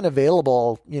that's been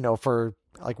available, for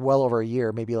like well over a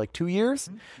year, maybe like 2 years.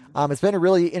 Mm-hmm. It's been a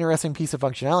really interesting piece of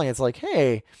functionality. It's like,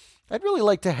 hey, I'd really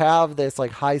like to have this like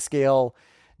high scale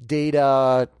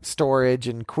data storage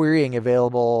and querying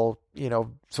available,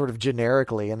 sort of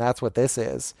generically, and that's what this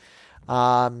is.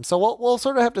 So we'll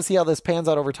sort of have to see how this pans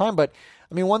out over time. But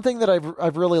I mean, one thing that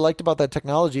I've really liked about that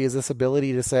technology is this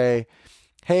ability to say,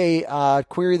 hey,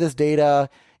 query this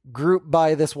data, group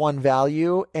by this one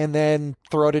value, and then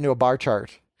throw it into a bar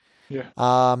chart. Yeah.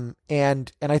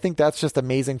 And I think that's just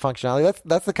amazing functionality.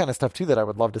 That's the kind of stuff too that I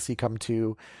would love to see come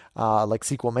to like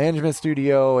SQL Management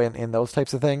Studio and those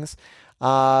types of things.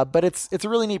 But it's a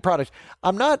really neat product.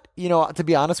 I'm not, to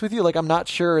be honest with you, like I'm not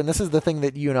sure, and this is the thing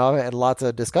that you and I had lots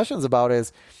of discussions about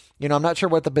is, I'm not sure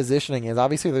what the positioning is.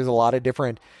 Obviously, there's a lot of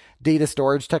different data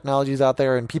storage technologies out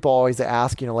there, and people always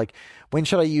ask, like, when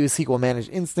should I use SQL Managed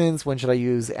Instance? When should I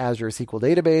use Azure SQL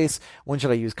Database? When should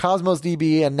I use Cosmos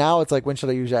DB? And now it's like, when should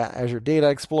I use Azure Data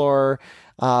Explorer?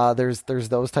 There's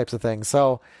those types of things.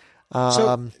 So,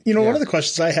 one of the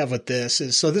questions I have with this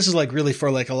is, so this is like really for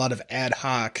like a lot of ad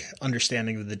hoc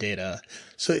understanding of the data.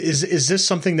 So is this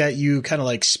something that you kind of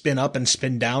like spin up and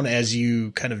spin down as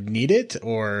you kind of need it,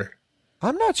 or?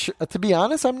 I'm not sure. To be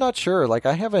honest, I'm not sure. Like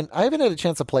I haven't had a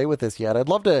chance to play with this yet. I'd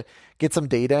love to get some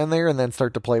data in there and then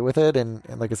start to play with it, and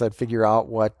like I said, figure out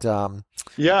what,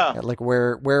 like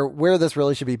where this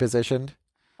really should be positioned.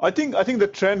 I think the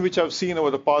trend which I've seen over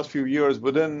the past few years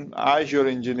within Azure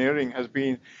engineering has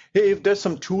been, hey, if there's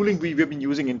some tooling we've been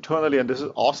using internally and this is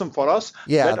awesome for us,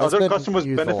 let other customers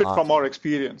benefit from our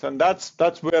experience. And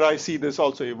that's where I see this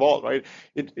also evolve, right?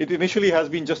 It initially has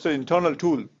been just an internal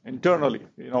tool internally,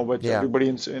 which everybody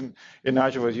in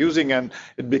Azure was using, and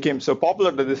it became so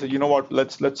popular that they said, you know what,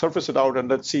 let's surface it out and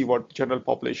let's see what general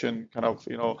population kind of,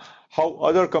 how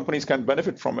other companies can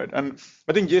benefit from it. And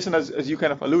I think, Jason, as you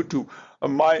kind of allude to,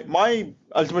 my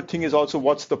ultimate thing is also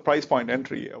what's the price point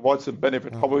entry, what's the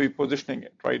benefit, how are we positioning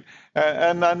it, right?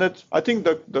 And it's, I think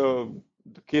the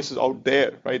case is out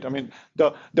there, right? I mean,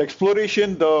 the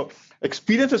exploration, the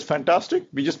experience is fantastic.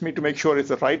 We just need to make sure it's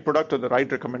the right product or the right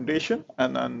recommendation,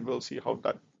 and then we'll see how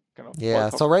that kind of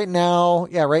works out. So right now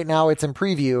it's in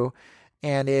preview,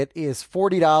 and it is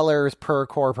 $40 per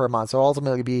core per month. So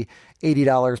ultimately it'll be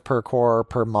 $80 per core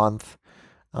per month.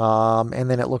 And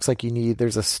then it looks like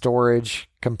there's a storage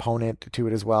component to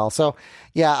it as well. So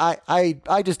yeah,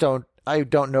 I just don't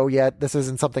know yet. This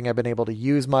isn't something I've been able to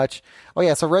use much. Oh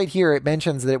yeah. So right here, it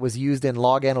mentions that it was used in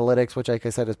Log Analytics, which, like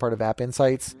I said, is part of App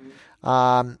Insights.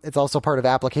 It's also part of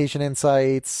Application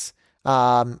Insights.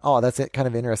 That's it. Kind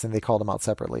of interesting. They called them out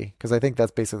separately because I think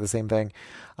that's basically the same thing.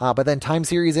 But then Time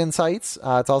Series Insights,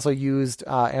 it's also used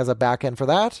as a backend for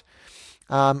that.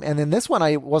 And then this one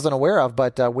I wasn't aware of,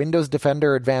 but Windows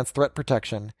Defender Advanced Threat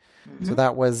Protection. Mm-hmm. So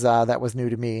that was new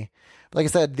to me. Like I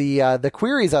said, the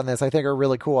queries on this I think are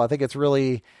really cool. I think it's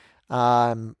really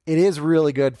it is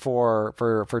really good for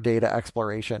data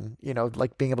exploration.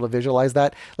 Like being able to visualize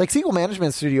that. Like SQL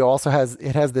Management Studio also has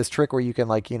this trick where you can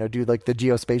do like the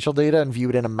geospatial data and view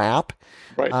it in a map.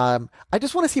 Right. I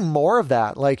just want to see more of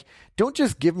that. Like, don't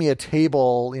just give me a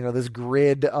table, this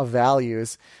grid of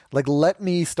values. Like, let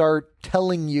me start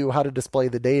telling you how to display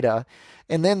the data.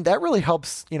 And then that really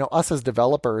helps, us as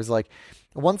developers. Like,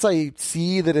 once I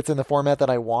see that it's in the format that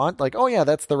I want, like, oh yeah,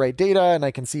 that's the right data, and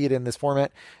I can see it in this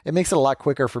format, it makes it a lot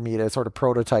quicker for me to sort of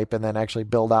prototype and then actually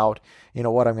build out,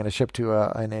 what I'm going to ship to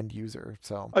an end user.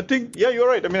 So I think, yeah, you're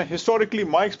right. I mean, historically,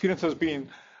 my experience has been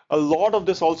a lot of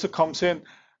this also comes in.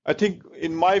 I think,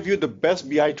 in my view, the best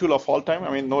BI tool of all time,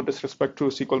 I mean, no disrespect to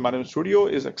SQL Management Studio,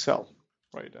 is Excel.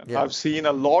 Right. And I've seen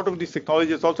a lot of these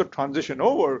technologies also transition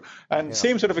over, and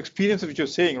same sort of experience which you're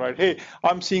saying, right? Hey,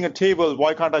 I'm seeing a table.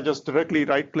 Why can't I just directly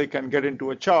right click and get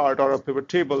into a chart or a pivot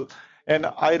table? And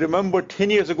I remember 10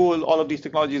 years ago, all of these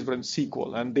technologies were in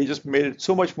SQL, and they just made it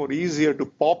so much more easier to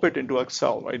pop it into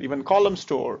Excel, right? Even Column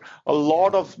Store, a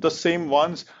lot of the same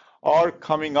ones are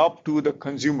coming up to the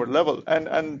consumer level.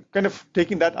 And kind of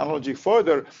taking that analogy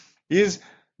further is,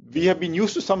 we have been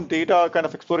used to some data kind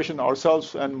of exploration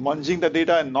ourselves and munging the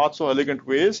data in not so elegant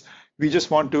ways. We just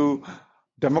want to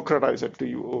democratize it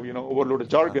to overload a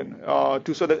jargon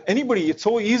so that anybody, it's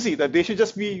so easy that they should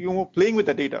just be playing with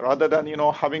the data rather than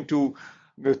having to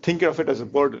think of it as a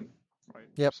burden. Right.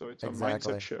 Yep. So it's a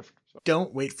mindset shift. So.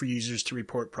 Don't wait for users to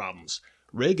report problems.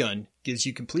 Raygun gives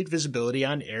you complete visibility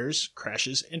on errors,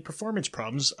 crashes, and performance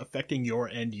problems affecting your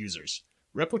end users.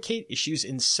 Replicate issues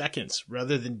in seconds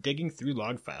rather than digging through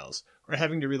log files or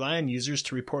having to rely on users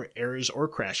to report errors or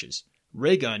crashes.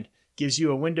 Raygun gives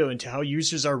you a window into how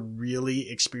users are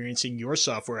really experiencing your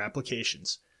software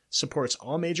applications, supports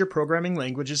all major programming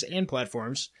languages and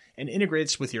platforms, and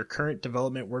integrates with your current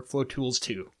development workflow tools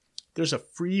too. There's a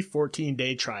free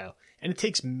 14-day trial, and it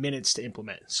takes minutes to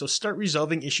implement, so start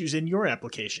resolving issues in your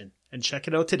application and check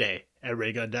it out today at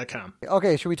raygun.com.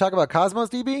 Okay, should we talk about Cosmos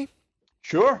DB?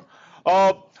 Sure.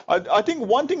 I think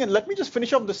one thing, and let me just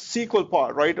finish up the SQL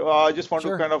part, right? I just want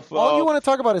to kind of... All you want to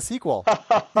talk about is SQL.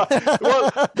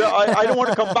 I don't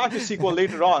want to come back to SQL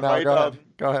later on, right? Go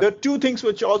ahead. There are two things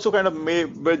which also kind of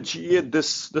were GA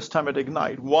this time at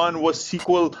Ignite. One was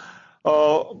SQL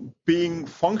being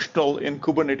functional in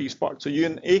Kubernetes part. So you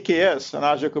in AKS, an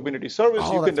Azure Kubernetes service,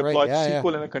 you can deploy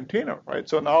SQL in a container, right?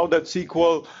 So now that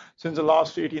SQL, since the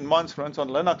last 18 months, runs on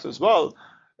Linux as well,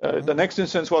 the next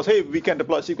instance was, hey, we can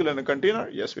deploy SQL in a container.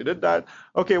 Yes, we did that.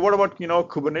 Okay, what about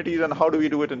Kubernetes, and how do we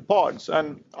do it in pods?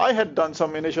 And I had done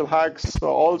some initial hacks,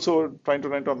 also trying to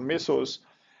run it on Mesos.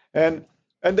 And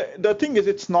the thing is,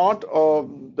 it's not a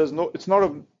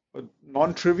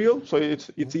non-trivial, so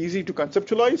it's easy to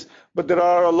conceptualize. But there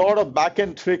are a lot of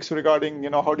back-end tricks regarding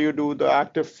how do you do the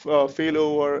active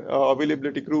failover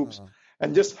availability groups,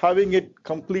 and just having it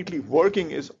completely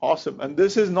working is awesome. And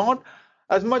this is not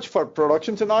as much for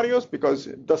production scenarios, because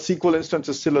the SQL instance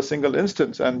is still a single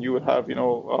instance, and you have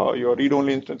your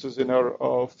read-only instances in your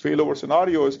failover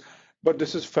scenarios. But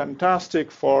this is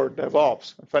fantastic for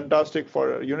DevOps, fantastic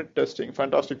for unit testing,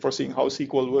 fantastic for seeing how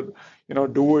SQL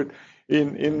would do it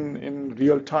in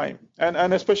real time.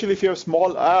 And especially if you have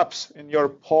small apps in your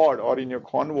pod or in your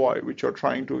Convoy, which are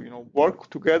trying to work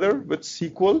together with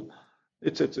SQL,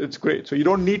 it's great. So you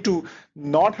don't need to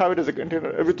not have it as a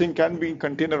container. Everything can be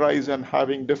containerized, and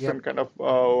having different kind of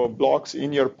blocks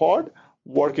in your pod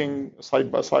working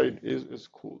side by side is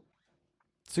cool.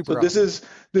 Super. So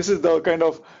this is the kind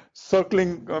of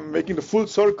circling, making the full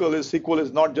circle. Is SQL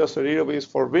is not just a database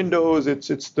for Windows.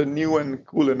 It's the new and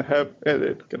cool and hip.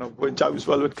 It kind of jives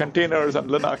well with containers and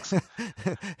Linux.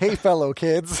 Hey, fellow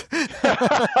kids. Yeah,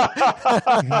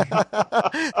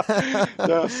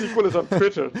 SQL is on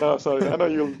Twitter. No, sorry, I know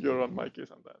you're on my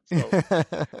case on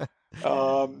that.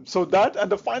 So, so that,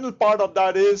 and the final part of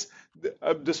that is,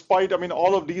 despite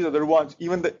all of these other ones,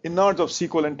 even the innards of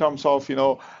SQL in terms of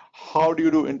how do you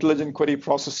do intelligent query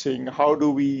processing? How do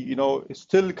we,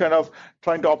 still kind of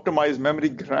trying to optimize memory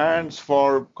grants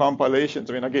for compilations?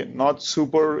 Again, not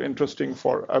super interesting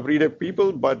for everyday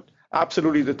people, but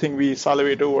absolutely the thing we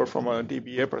salivate over from a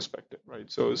DBA perspective, right?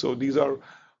 So these are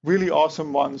really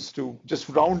awesome ones to just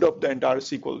round up the entire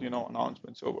SQL,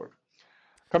 announcements over.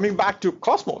 Coming back to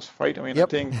Cosmos, right? I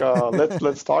think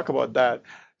let's talk about that.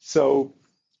 So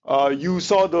you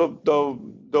saw the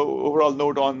overall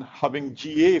note on having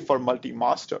GA for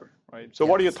multi-master, right? So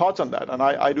what are your thoughts on that? And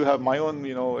I do have my own,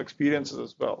 experiences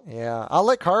as well. Yeah, I'll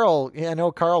let Carl. Yeah, I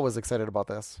know Carl was excited about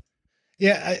this.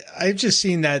 Yeah, I've just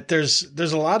seen that there's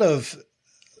a lot of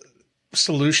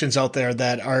solutions out there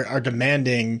that are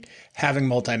demanding having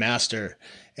multi-master,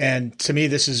 and to me,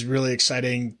 this is really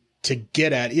exciting to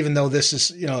get at, even though this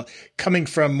is, coming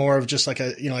from more of just like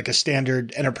a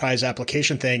standard enterprise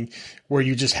application thing where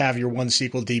you just have your one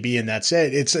SQL DB and that's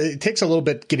it. It takes a little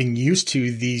bit getting used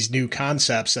to these new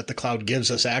concepts that the cloud gives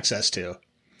us access to,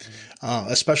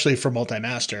 especially for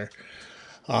multi-master.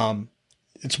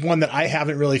 It's one that I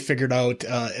haven't really figured out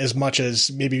as much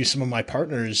as maybe some of my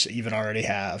partners even already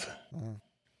have.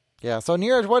 Yeah. So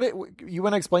Neeraj, you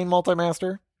want to explain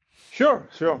multi-master? Sure.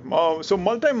 So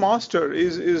multi-master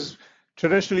is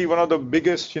traditionally one of the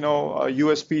biggest,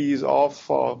 USPs of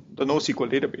the NoSQL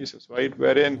databases, right?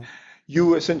 Wherein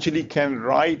you essentially can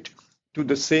write to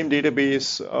the same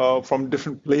database from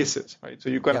different places, right? So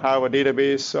you can have a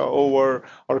database or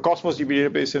a Cosmos DB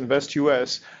database in West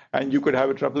US, and you could have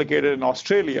it replicated in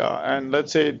Australia. And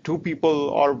let's say two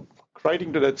people are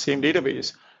writing to that same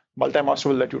database, multi-master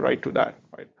will let you write to that,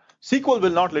 right? SQL will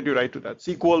not let you write to that.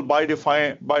 SQL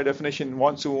by definition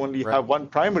wants to only have one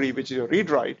primary, which is your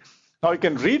read-write. Now you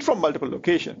can read from multiple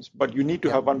locations, but you need to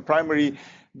have one primary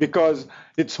because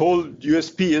its whole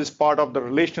USP is part of the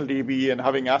relational DB and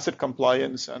having asset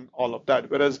compliance and all of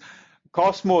that. Whereas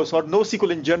Cosmos or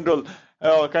NoSQL in general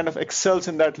kind of excels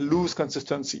in that loose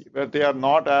consistency where they are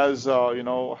not as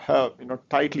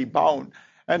tightly bound.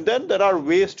 And then there are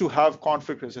ways to have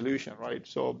conflict resolution, right?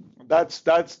 So that's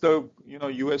the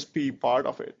USP part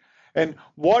of it. And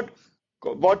what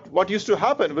used to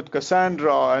happen with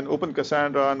Cassandra and Open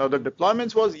Cassandra and other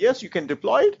deployments was, yes, you can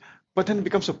deploy it, but then it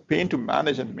becomes a pain to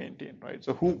manage and maintain, right?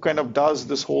 So who kind of does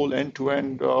this whole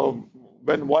end-to-end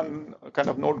when one kind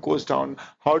of node goes down?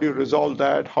 How do you resolve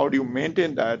that? How do you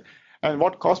maintain that? And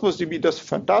what Cosmos DB does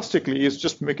fantastically is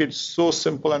just make it so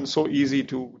simple and so easy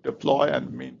to deploy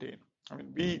and maintain.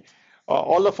 We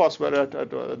all of us were at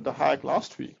the hack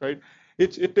last week, right?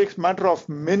 It takes a matter of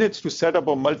minutes to set up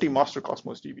a multi-master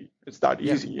Cosmos DB. It's that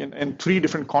easy in 3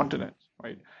 different continents,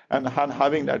 right? And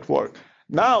having that work.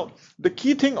 Now, the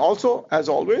key thing also, as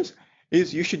always,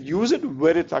 is you should use it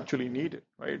where it's actually needed,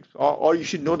 right? Or you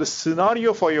should know the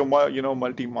scenario for your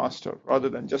multi-master rather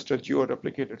than just a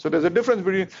geo-replicated. So there's a difference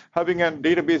between having a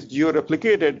database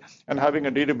geo-replicated and having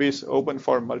a database open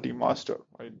for multi-master,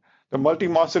 right? The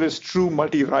multi-master is true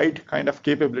multi-write kind of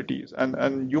capabilities,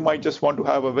 and you might just want to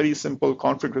have a very simple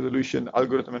conflict resolution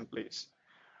algorithm in place.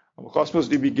 Cosmos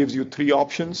DB gives you 3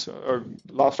 options,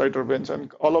 last writer wins,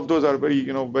 and all of those are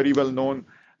very well known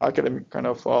academic kind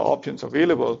of options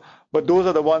available. But those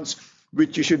are the ones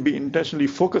which you should be intentionally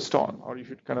focused on, or you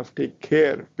should kind of take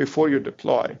care before you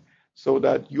deploy, so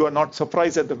that you are not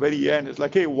surprised at the very end. It's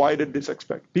like, hey, why did this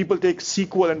expect? People take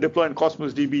SQL and deploy in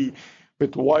Cosmos DB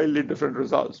with wildly different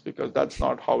results because that's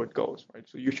not how it goes, right?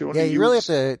 So you should only really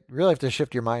have to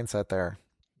shift your mindset there.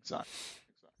 Exactly.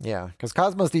 Yeah, because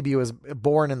Cosmos DB was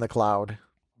born in the cloud.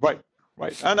 Right.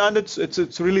 And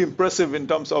it's really impressive in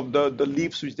terms of the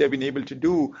leaps which they've been able to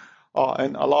do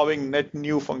and allowing net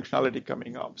new functionality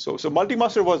coming up. So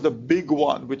multi-master was the big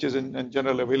one, which is in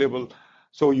general available.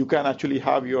 So you can actually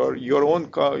have your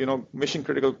own mission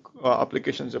critical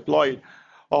applications deployed.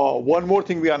 One more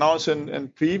thing we announced in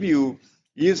preview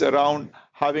is around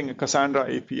having a Cassandra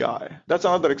API. That's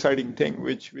another exciting thing,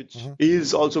 which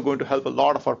is also going to help a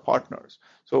lot of our partners.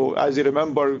 So as you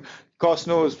remember,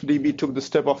 Cosmos DB took the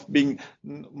step of being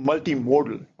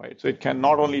multimodal, right? So it can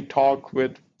not only talk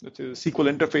with, let's say, the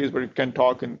SQL interface, but it can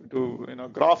talk into a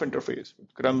graph interface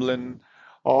with Gremlin,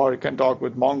 or it can talk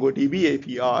with MongoDB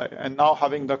API. And now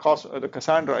having the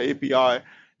Cassandra API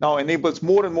now enables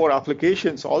more and more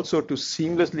applications also to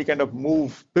seamlessly kind of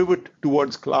pivot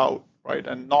towards cloud, right?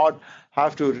 And not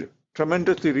have to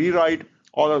tremendously rewrite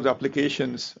all of the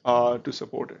applications to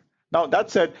support it. Now, that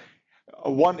said,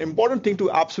 one important thing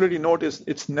to absolutely note is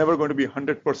it's never going to be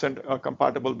 100%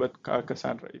 compatible with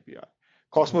Cassandra API.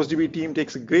 Cosmos DB team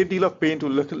takes a great deal of pain to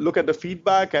look at the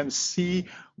feedback and see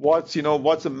what's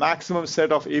the maximum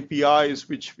set of APIs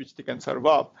which they can serve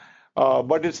up.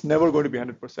 But it's never going to be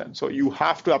 100%. So you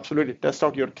have to absolutely test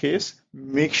out your case,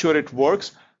 make sure it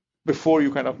works before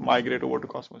you kind of migrate over to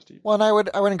Cosmos DB. Well, and I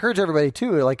would encourage everybody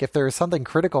too, like if there's something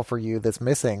critical for you that's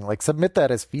missing, like submit that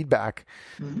as feedback.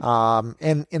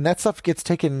 And that stuff gets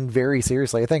taken very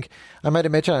seriously. I think I might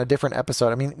have mentioned on a different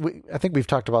episode. I mean, I think we've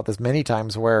talked about this many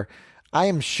times where I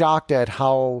am shocked at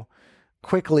how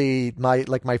quickly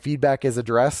my feedback is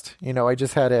addressed. I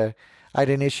just had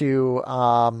an issue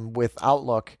with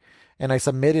Outlook, and I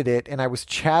submitted it, and I was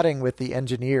chatting with the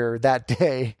engineer that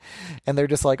day, and they're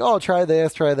just like, "Oh, try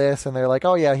this," and they're like,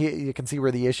 "Oh yeah, you can see where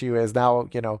the issue is now.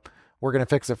 We're going to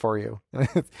fix it for you."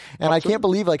 And I can't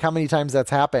believe how many times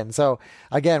that's happened. So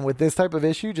again, with this type of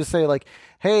issue, just say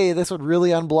 "Hey, this would really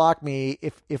unblock me.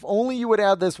 If only you would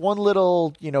add this one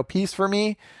little, piece for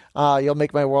me, you'll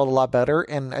make my world a lot better."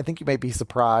 And I think you might be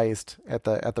surprised at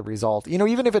the result,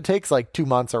 even if it takes 2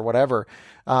 months or whatever.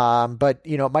 But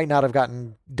it might not have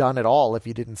gotten done at all if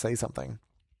you didn't say something.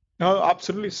 No,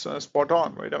 absolutely spot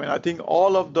on, right? I mean, I think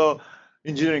all of the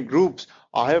engineering groups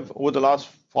I have over the last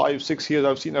 5-6 years,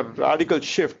 I've seen a radical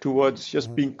shift towards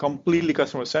just being completely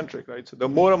customer centric, right? So the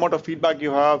more amount of feedback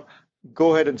you have,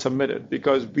 go ahead and submit it,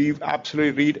 because we've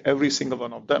absolutely read every single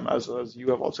one of them, as you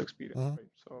have also experienced, right?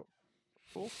 So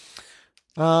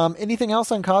cool. Anything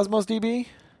else on Cosmos DB?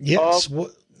 Yes.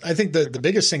 I think the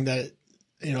biggest thing that,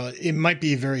 it might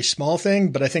be a very small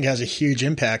thing, but I think has a huge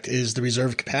impact is the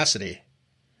reserved capacity.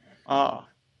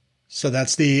 So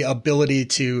that's the ability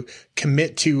to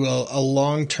commit to a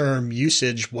long-term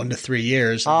usage, 1 to 3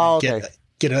 years, and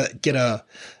get a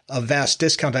vast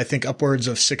discount. I think upwards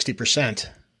of 60%.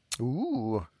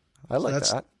 Ooh, I like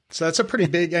that. So that's a pretty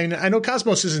big. I know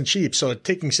Cosmos isn't cheap, so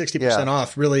taking 60%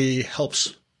 off really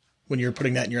helps when you're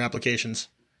putting that in your applications.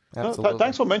 Absolutely.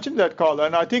 Thanks for mentioning that, Carl.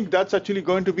 And I think that's actually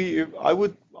going to be. I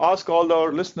would ask all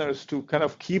our listeners to kind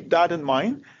of keep that in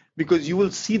mind, because you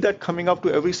will see that coming up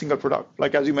to every single product.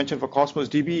 Like as you mentioned for Cosmos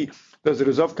DB, there's a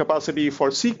reserve capacity for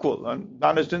SQL and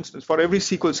managed instance for every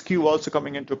SQL SKU also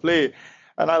coming into play.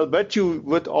 And I'll bet you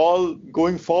with all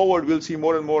going forward, we'll see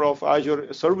more and more of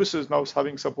Azure services now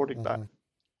supporting that.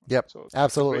 Yep, so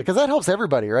absolutely. Because that helps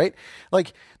everybody, right?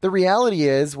 The reality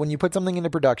is when you put something into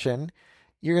production,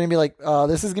 you're going to be like,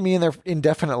 this is going to be in there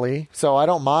indefinitely. So I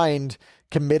don't mind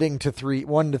committing to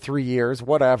 1 to 3 years,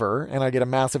 whatever, and I get a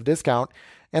massive discount.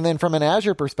 And then from an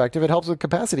Azure perspective, it helps with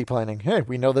capacity planning. Hey,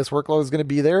 we know this workload is going to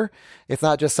be there. It's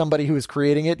not just somebody who is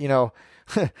creating it.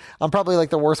 I'm probably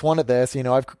the worst one at this.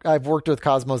 I've worked with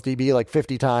Cosmos DB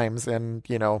 50 times and,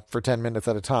 for 10 minutes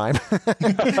at a time.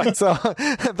 So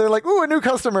they're like, ooh, a new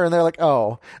customer. And they're like,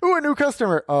 oh, ooh, a new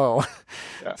customer. Oh,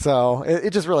 yeah. So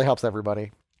it just really helps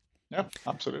everybody. Yeah,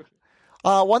 absolutely.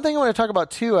 One thing I want to talk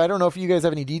about too, I don't know if you guys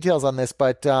have any details on this,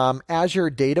 but Azure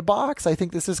Data Box, I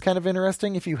think this is kind of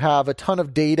interesting. If you have a ton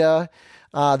of data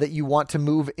that you want to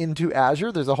move into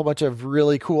Azure, there's a whole bunch of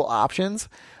really cool options.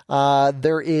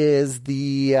 There is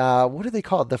the, what do they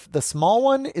call it? The small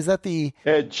one? Is that the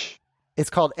Edge? It's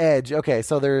called Edge. Okay,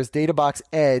 so there's DataBox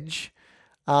Edge.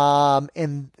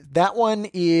 And that one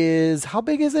is, how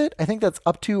big is it? I think that's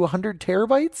up to 100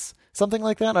 terabytes, something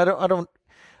like that. I don't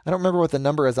remember what the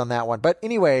number is on that one. But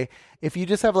anyway, if you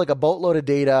just have a boatload of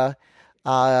data,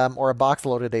 or a box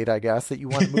load of data, I guess, that you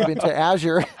want to move into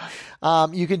Azure,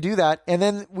 you can do that. And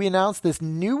then we announced this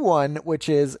new one, which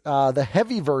is the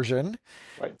heavy version,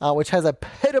 right, which has a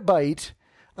petabyte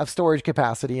of storage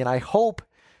capacity. And I hope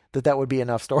that would be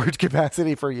enough storage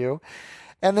capacity for you.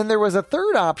 And then there was a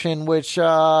third option, which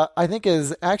I think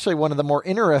is actually one of the more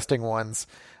interesting ones,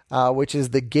 which is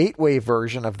the gateway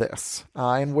version of this,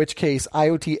 in which case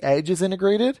IoT Edge is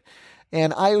integrated.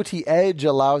 And IoT Edge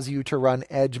allows you to run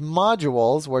Edge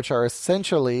modules, which are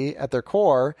essentially, at their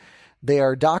core, they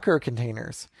are Docker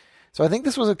containers. So I think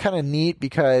this was kind of neat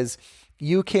because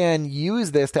you can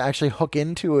use this to actually hook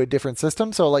into a different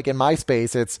system. So like in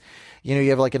MySpace, it's, you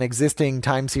have like an existing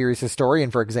time series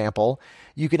historian, for example.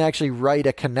 You can actually write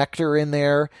a connector in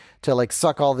there to like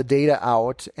suck all the data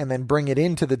out and then bring it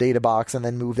into the data box and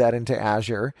then move that into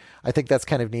Azure. I think that's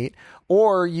kind of neat.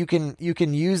 Or you can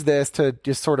use this to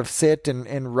just sort of sit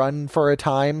and run for a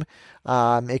time.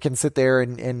 It can sit there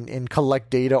and collect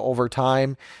data over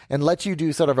time and let you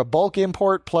do sort of a bulk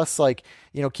import plus like,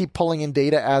 keep pulling in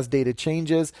data as data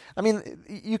changes. I mean,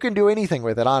 you can do anything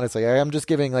with it, honestly. I'm just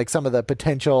giving like some of the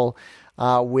potential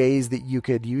ways that you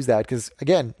could use that. Because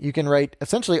again, you can write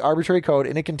essentially arbitrary code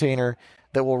in a container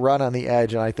that will run on the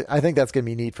edge. And I think that's going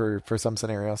to be neat for some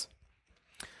scenarios.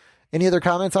 Any other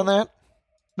comments on that?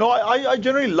 No, I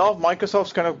generally love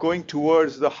Microsoft's kind of going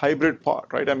towards the hybrid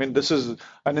part, right? I mean, this is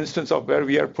an instance of where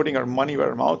we are putting our money where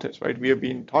our mouth is, right? We have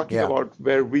been talking about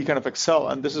where we kind of excel,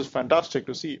 and this is fantastic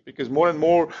to see because more and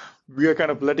more we are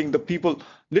kind of letting the people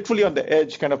literally on the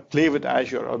edge kind of play with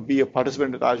Azure or be a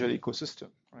participant with Azure ecosystem,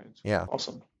 right? So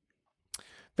awesome.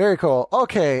 Very cool.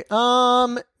 Okay,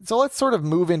 so let's sort of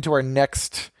move into our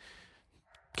next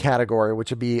category, which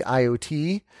would be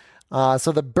IoT.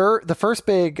 So the first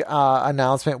big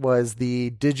announcement was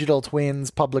the Digital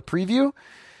Twins public preview.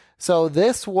 So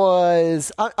this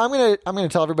was I'm gonna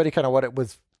tell everybody kind of what it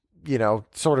was,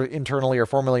 sort of internally or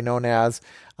formally known as,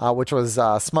 which was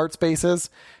Smart Spaces.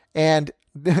 And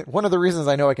one of the reasons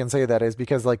I know I can say that is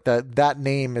because like that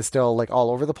name is still like all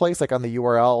over the place, like on the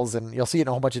URLs, and you'll see it in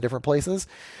a whole bunch of different places.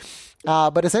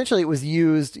 But essentially it was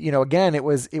used, again, it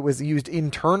was used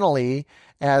internally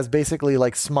as basically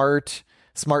like smart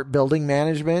building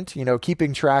management,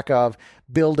 keeping track of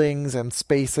buildings and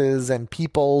spaces and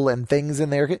people and things in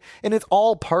there. And it's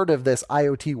all part of this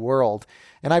IoT world.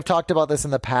 And I've talked about this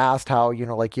in the past, how,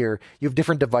 like you have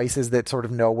different devices that sort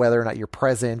of know whether or not you're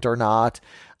present or not,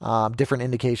 different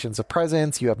indications of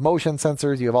presence. You have motion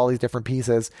sensors, you have all these different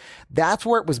pieces. That's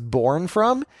where it was born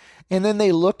from. And then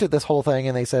they looked at this whole thing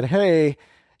and they said, hey,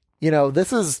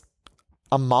 this is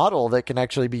a model that can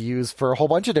actually be used for a whole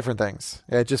bunch of different things.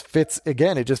 It just fits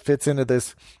into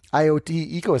this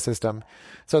IoT ecosystem.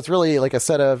 So it's really like a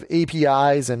set of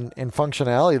APIs and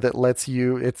functionality that lets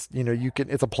you, it's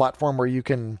a platform where you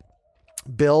can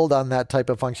build on that type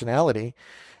of functionality.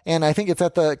 And I think it's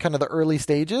at the kind of the early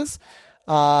stages.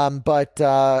 But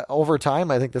over time,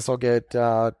 I think this will get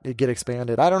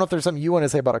expanded. I don't know if there's something you want to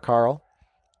say about it, Carl.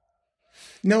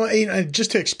 No,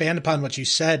 just to expand upon what you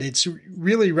said, it's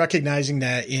really recognizing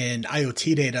that in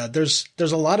IoT data,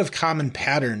 there's a lot of common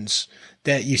patterns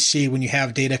that you see when you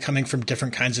have data coming from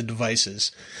different kinds of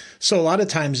devices. So a lot of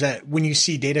times that when you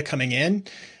see data coming in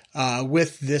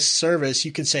with this service,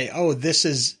 you can say, oh, this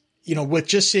is, with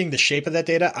just seeing the shape of that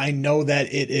data, I know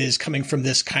that it is coming from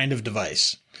this kind of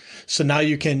device. So now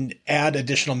you can add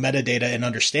additional metadata and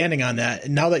understanding on that.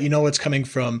 And now that you know it's coming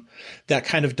from that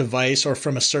kind of device or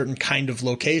from a certain kind of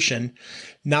location,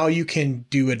 now you can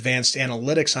do advanced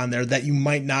analytics on there that you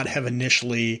might not have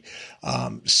initially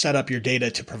set up your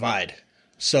data to provide.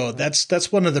 So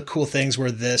that's one of the cool things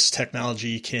where this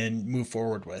technology can move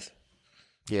forward with.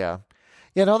 Yeah.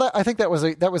 I think that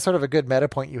was sort of a good meta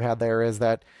point you had there, is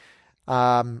that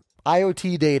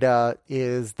IoT data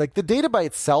is like, the data by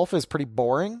itself is pretty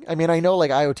boring. I mean, I know like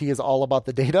IoT is all about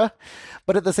the data,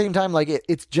 but at the same time, like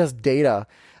it's just data.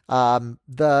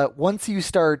 Once you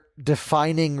start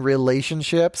defining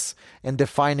relationships and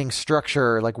defining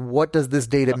structure, like what does this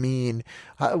data mean?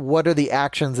 What are the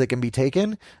actions that can be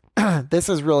taken? This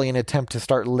is really an attempt to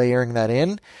start layering that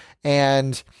in.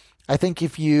 And I think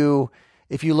if you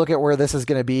look at where this is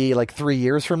going to be like 3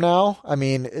 years from now, I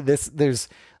mean,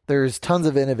 there's tons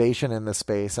of innovation in this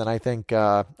space. And I think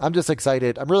I'm just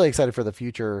excited. I'm really excited for the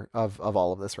future of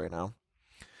all of this right now.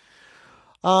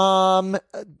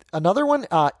 Another one,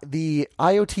 the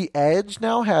IoT Edge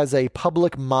now has a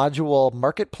public module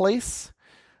marketplace,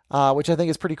 which I think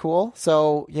is pretty cool.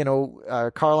 So,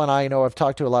 Carl and I have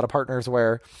talked to a lot of partners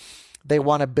where they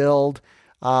want to build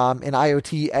an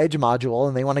IoT Edge module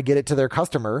and they want to get it to their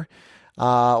customer.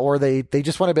 Or they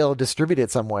just want to be able to distribute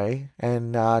it some way.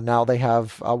 And now they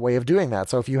have a way of doing that.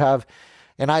 So if you have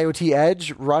an IoT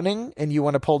Edge running and you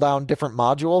want to pull down different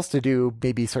modules to do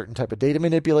maybe certain type of data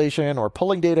manipulation or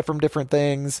pulling data from different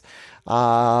things,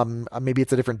 maybe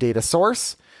it's a different data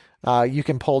source, you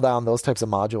can pull down those types of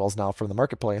modules now from the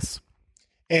marketplace.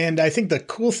 And I think the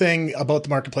cool thing about the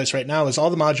marketplace right now is all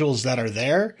the modules that are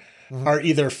there are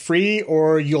either free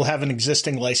or you'll have an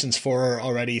existing license for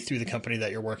already through the company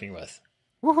that you're working with.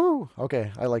 Woohoo!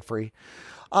 Okay, I like free.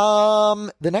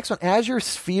 The next one, Azure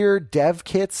Sphere dev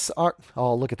kits are,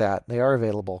 oh, look at that. They are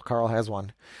available. Carl has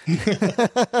one.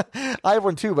 I have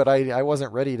one too, but I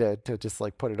wasn't ready to just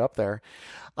like put it up there.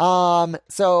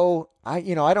 So I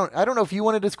don't know if you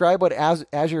want to describe what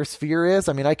Azure Sphere is.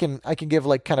 I mean, I can give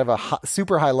like kind of a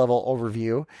super high level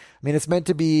overview. I mean, it's meant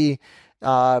to be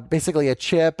basically a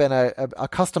chip and a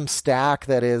custom stack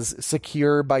that is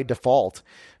secure by default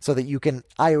so that you can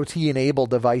IoT enable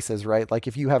devices, right? Like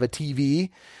if you have a TV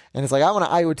and it's like, I want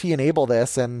to IoT enable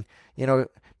this, and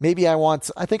maybe I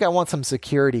think I want some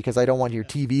security because I don't want your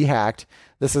TV hacked.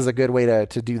 This is a good way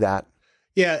to do that.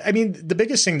 Yeah, I mean, the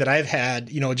biggest thing that I've had,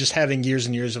 just having years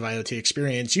and years of IoT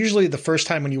experience, usually the first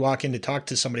time when you walk in to talk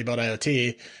to somebody about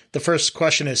IoT, the first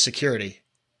question is security.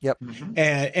 Yep. Mm-hmm.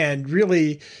 And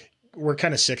really, we're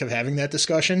kind of sick of having that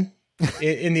discussion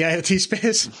in the IoT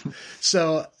space.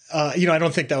 So, I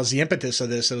don't think that was the impetus of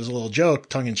this. It was a little joke,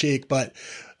 tongue in cheek, but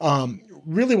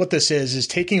really what this is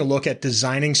taking a look at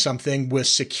designing something with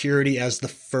security as the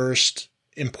first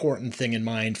important thing in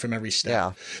mind from every step.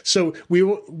 Yeah. So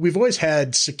we've always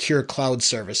had secure cloud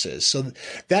services. So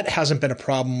that hasn't been a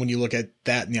problem when you look at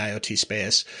that in the IoT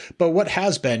space. But what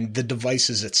has been the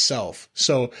devices itself.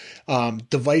 So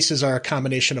devices are a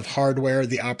combination of hardware,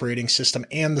 the operating system,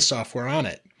 and the software on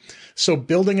it. So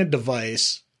building a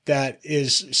device that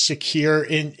is secure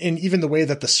in even the way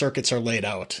that the circuits are laid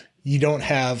out. You don't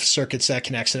have circuits that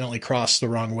can accidentally cross the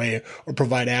wrong way or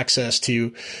provide access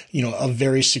to, a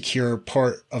very secure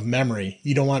part of memory.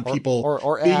 You don't want people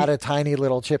or add a tiny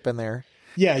little chip in there.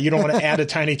 Yeah, you don't want to add a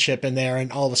tiny chip in there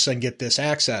and all of a sudden get this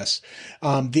access.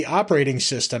 The operating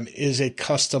system is a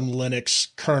custom Linux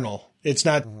kernel. It's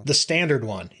not the standard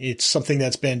one. It's something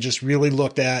that's been just really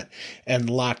looked at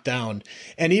and locked down.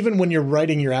 And even when you're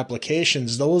writing your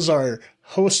applications, those are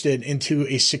hosted into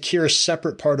a secure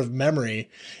separate part of memory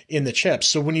in the chip.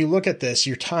 So when you look at this,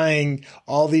 you're tying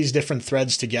all these different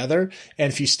threads together.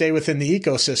 And if you stay within the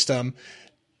ecosystem,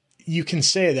 you can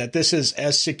say that this is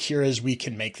as secure as we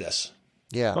can make this.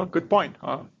 Yeah. Oh, good point.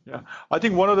 Yeah. I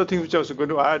think one of the things which I was going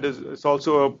to add is it's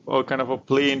also a kind of a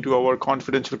play into our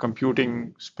confidential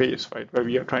computing space, right? Where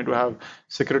we are trying to have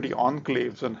security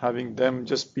enclaves and having them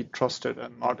just be trusted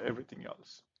and not everything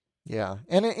else. Yeah.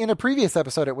 And in a previous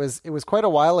episode, it was quite a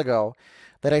while ago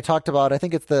that I talked about, I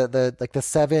think it's the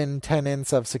 7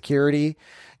 tenets of security.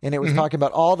 And it was talking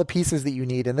about all the pieces that you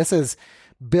need. And this is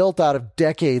built out of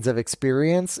decades of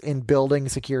experience in building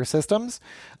secure systems.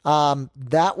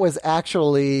 That was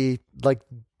actually like,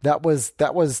 that was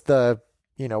the,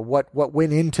 what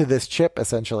went into this chip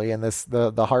essentially, and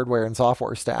the hardware and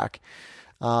software stack.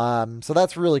 So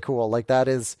that's really cool. Like that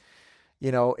is,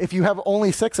 if you have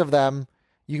only 6 of them,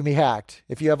 you can be hacked.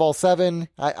 If you have all 7,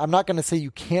 I'm not going to say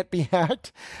you can't be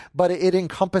hacked, but it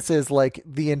encompasses like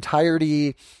the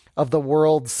entirety of the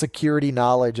world's security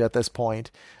knowledge at this point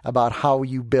about how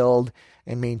you build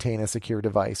and maintain a secure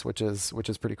device, which is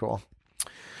pretty cool.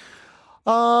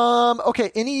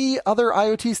 Okay. Any other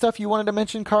IoT stuff you wanted to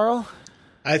mention, Carl?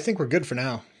 I think we're good for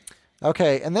now.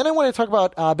 Okay. And then I want to talk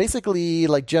about basically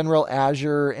like general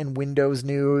Azure and Windows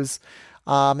news.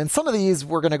 And some of these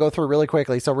we're going to go through really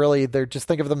quickly. So really, just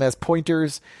think of them as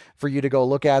pointers for you to go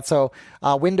look at. So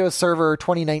Windows Server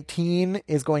 2019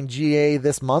 is going GA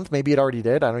this month. Maybe it already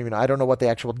did. I don't know what the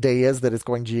actual day is that it's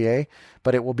going GA,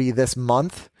 but it will be this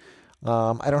month.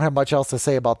 I don't have much else to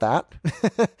say about that.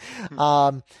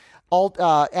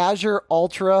 Azure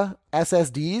Ultra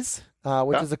SSDs.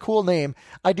 Which is a cool name.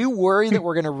 I do worry that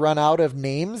we're going to run out of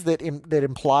names that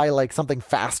imply like something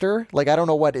faster. Like I don't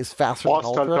know what is faster than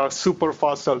Ultra. Super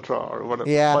fast Ultra, or whatever.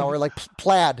 Yeah, or like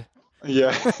Plaid.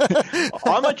 Yeah,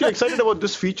 I'm actually excited about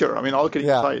this feature. I mean, all kidding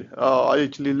aside, I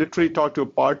actually literally talked to a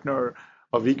partner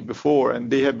a week before,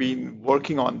 and they have been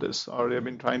working on this, or they've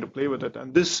been trying to play with it.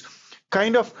 And this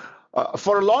kind of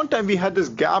for a long time, we had this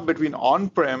gap between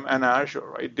on-prem and Azure,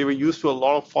 right? They were used to a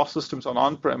lot of fast systems on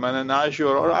on-prem, and in Azure,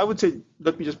 or I would say,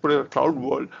 let me just put it in a cloud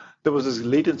world, there was this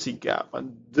latency gap.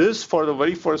 And this, for the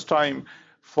very first time,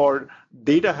 for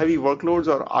data-heavy workloads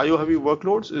or IO-heavy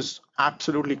workloads, is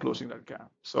absolutely closing that gap.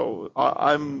 So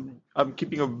I'm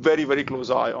keeping a very, very close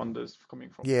eye on this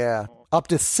coming from. Yeah, up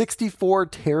to 64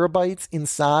 terabytes in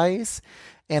size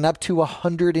and up to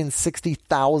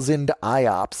 160,000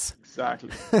 IOPS. Exactly.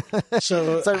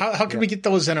 So how can we get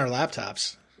those in our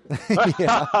laptops?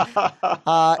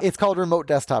 It's called Remote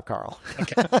Desktop, Carl.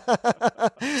 Okay.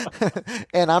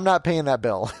 And I'm not paying that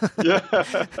bill. Yeah.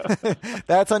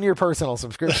 That's on your personal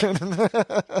subscription.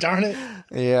 Darn it.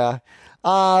 Yeah.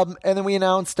 And then we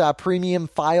announced premium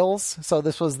files. So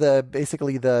this was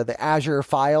basically the Azure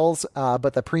files,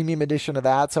 but the premium edition of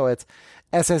that. So it's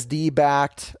SSD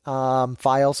backed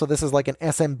file. So this is like an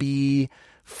SMB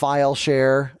file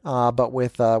share, but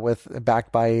with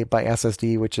backed by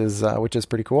SSD, which is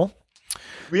pretty cool.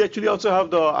 We actually also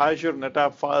have the Azure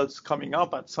NetApp files coming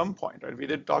up at some point, right? We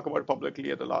did talk about it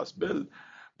publicly at the last build,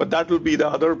 but that will be the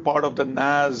other part of the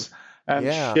NAS and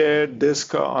shared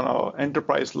disk on an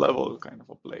enterprise level kind of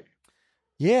a play.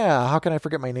 Yeah, how can I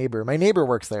forget my neighbor? My neighbor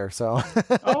works there, so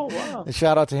oh wow!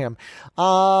 Shout out to him.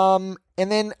 And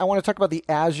then I want to talk about the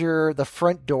Azure, the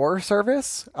front door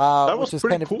service. That was which is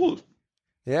pretty kind of cool.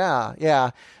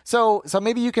 Yeah. So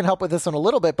maybe you can help with this one a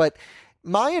little bit, but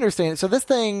my understanding, so this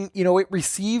thing, it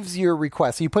receives your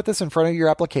request. So you put this in front of your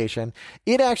application.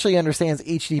 It actually understands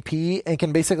HTTP and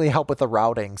can basically help with the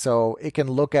routing. So it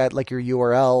can look at like your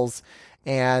URLs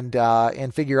and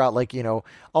figure out like,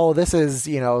 this is,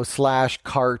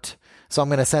 /cart. So I'm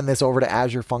going to send this over to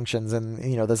Azure Functions, and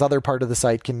this other part of the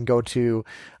site can go to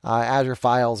Azure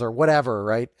Files or whatever,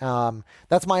 right?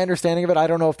 That's my understanding of it. I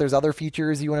don't know if there's other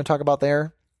features you want to talk about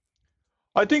there.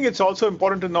 I think it's also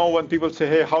important to know when people say,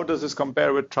 hey, how does this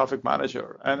compare with Traffic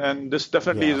Manager? And this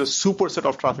definitely is a superset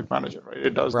of Traffic Manager, right?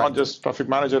 It does not just Traffic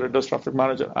Manager, it does Traffic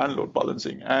Manager and load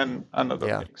balancing and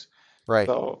other things. Right.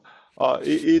 So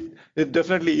it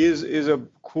definitely is a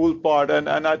cool part. And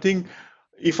I think,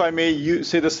 if I may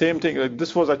say the same thing, like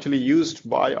this was actually used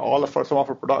by some of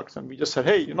our products, and we just said,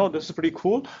 hey, this is pretty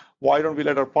cool. Why don't we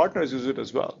let our partners use it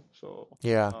as well? So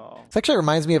it actually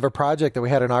reminds me of a project that we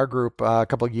had in our group a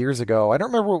couple of years ago. I don't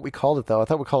remember what we called it though. I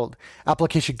thought we called it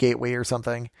Application Gateway or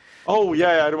something. Oh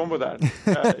yeah, I remember that.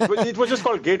 It was just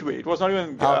called Gateway. It was not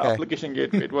even Application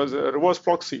Gateway. It was a reverse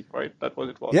proxy, right? That was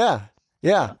it.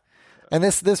 Yeah. And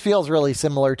this feels really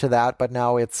similar to that, but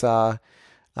now it's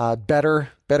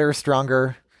better,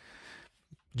 stronger,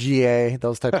 GA,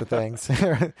 those types of things.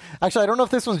 Actually, I don't know if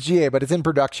this one's GA, but it's in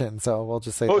production, so we'll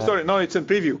just say that. Sorry. No, it's in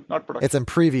preview, not production. It's in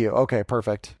preview. Okay,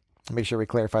 perfect. Make sure we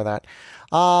clarify that.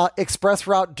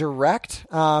 ExpressRoute Direct.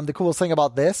 The coolest thing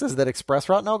about this is that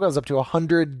ExpressRoute now goes up to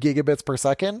 100 gigabits per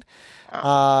second.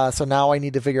 So now I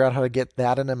need to figure out how to get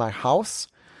that into my house.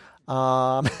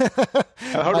 And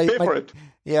how to pay for it.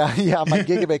 Yeah, my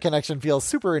gigabit connection feels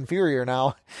super inferior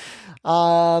now.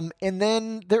 And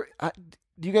then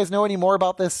do you guys know any more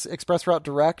about this ExpressRoute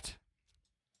Direct?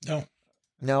 No.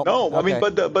 Okay. I mean,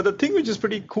 but the thing which is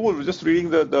pretty cool, just reading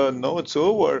the notes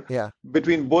over,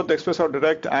 between both the ExpressRoute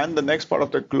Direct and the next part of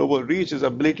the global reach is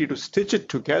ability to stitch it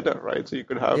together, right? So you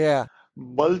could have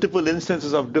multiple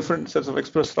instances of different sets of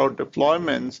ExpressRoute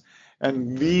deployments,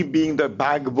 and we being the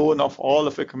backbone of all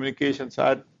of the communications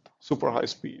at super high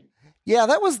speed. Yeah,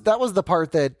 that was the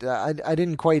part that I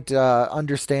didn't quite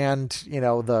understand.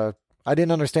 I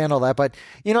didn't understand all that, but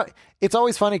it's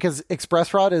always funny because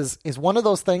ExpressRoute is one of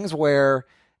those things where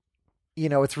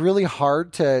it's really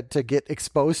hard to get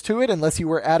exposed to it unless you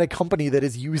were at a company that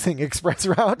is using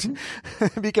ExpressRoute,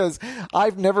 because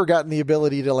I've never gotten the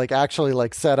ability to actually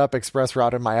set up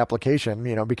ExpressRoute in my application,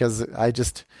 because I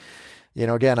just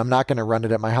again, I'm not going to run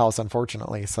it at my house,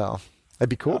 unfortunately. So that'd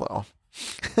be cool though.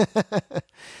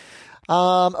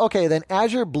 Okay, then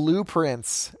Azure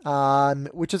Blueprints,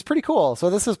 which is pretty cool. So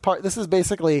this is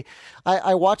basically,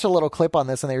 I watched a little clip on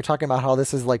this, and they were talking about how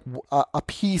this is like a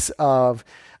piece of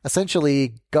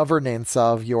essentially governance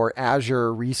of your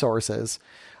Azure resources.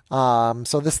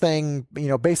 So this thing,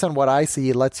 based on what I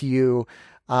see, lets you,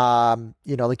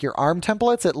 like your ARM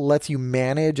templates, it lets you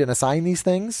manage and assign these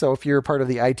things. So if you're part of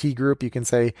the IT group, you can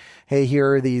say, hey,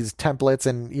 here are these templates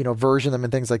and, version them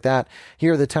and things like that.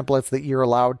 Here are the templates that you're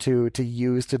allowed to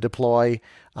use to deploy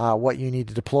what you need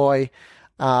to deploy.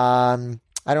 I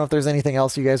don't know if there's anything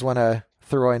else you guys want to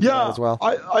throw into that as well.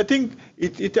 I think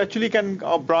it actually can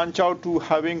branch out to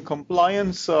having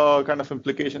compliance kind of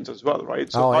implications as well, right?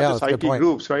 So not just IT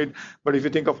groups, right? But if you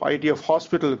think of IT of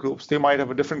hospital groups, they might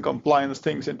have a different compliance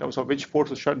things in terms of which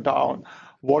ports are shut down,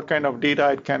 what kind of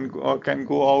data it can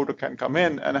go out or can come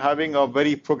in, and having a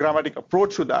very programmatic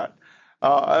approach to that.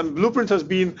 And Blueprints has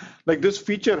been, this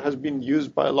feature has been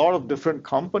used by a lot of different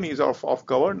companies of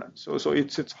governance. So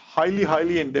it's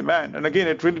highly in demand. And again,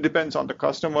 it really depends on the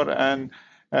customer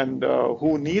and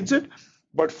who needs it.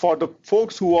 But for the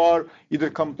folks who are either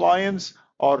compliance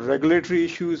or regulatory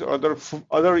issues or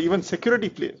other even security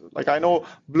plays, like I know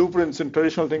Blueprints in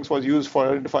traditional things was used for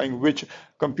identifying which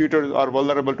computers are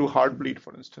vulnerable to Heartbleed,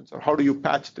 for instance, or how do you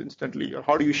patch it instantly, or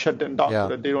how do you shut them down so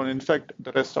that they don't infect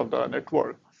the rest of the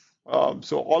network.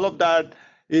 So all of that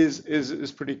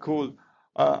is pretty cool.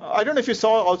 I don't know if you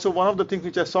saw also one of the things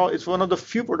which I saw, it's one of the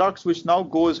few products which now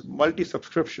goes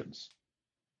multi-subscriptions.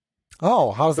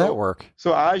 Oh, how does that work?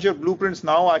 So Azure Blueprints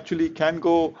now actually can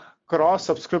go cross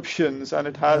subscriptions, and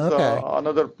it has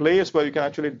another place where you can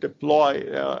actually deploy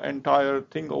entire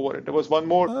thing over it. There was one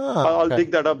more, I'll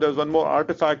dig that up. There's one more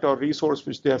artifact or resource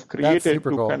which they have created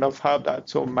to kind of have that.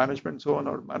 So management zone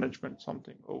or management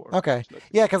something over. Okay.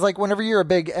 Yeah, because like whenever you're a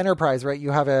big enterprise, right,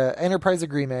 you have an enterprise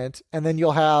agreement, and then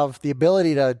you'll have the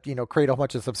ability to, create a whole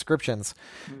bunch of subscriptions.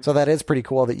 Mm-hmm. So that is pretty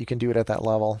cool that you can do it at that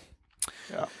level.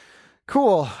 Yeah.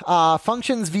 Cool.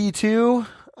 Functions V2.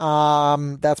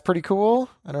 That's pretty cool.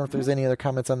 I don't know if there's any other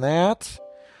comments on that.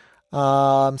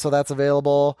 So that's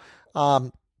available.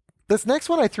 This next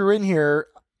one I threw in here,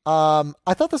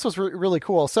 I thought this was really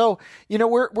cool. So,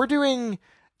 we're doing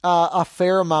a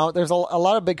fair amount. There's a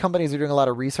lot of big companies are doing a lot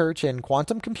of research in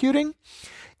quantum computing.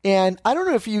 And I don't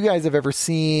know if you guys have ever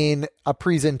seen a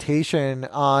presentation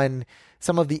on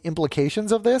some of the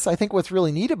implications of this. I think what's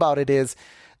really neat about it is,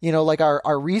 like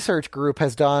our research group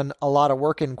has done a lot of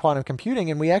work in quantum computing,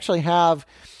 and we actually have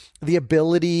the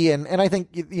ability, and I think,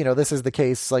 this is the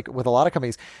case like with a lot of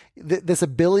companies, this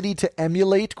ability to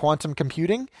emulate quantum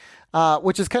computing,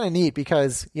 which is kind of neat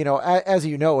because, as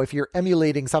if you're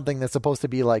emulating something that's supposed to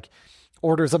be like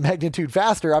orders of magnitude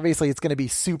faster, obviously it's going to be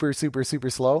super, super,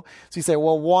 super slow. So you say,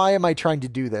 well, why am I trying to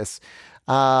do this?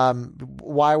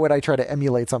 Why would I try to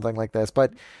emulate something like this?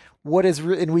 But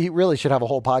and we really should have a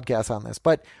whole podcast on this,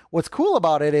 but what's cool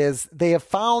about it is they have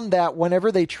found that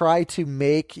whenever they try to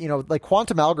make, like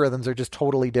quantum algorithms are just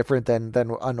totally different than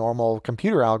a normal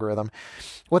computer algorithm.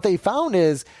 What they found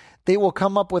is they will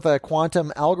come up with a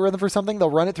quantum algorithm for something.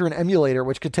 They'll run it through an emulator,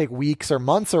 which could take weeks or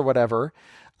months or whatever.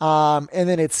 And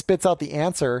then it spits out the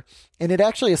answer, and it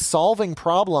actually is solving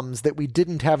problems that we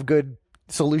didn't have good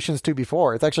solutions to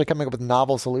before. It's actually coming up with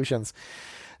novel solutions.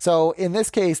 So in this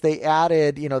case, they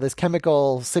added, this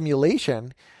chemical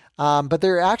simulation, but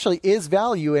there actually is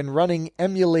value in running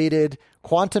emulated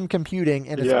quantum computing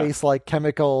in a space like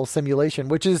chemical simulation,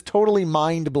 which is totally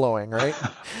mind-blowing, right?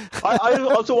 I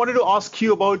also wanted to ask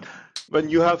you about when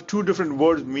you have two different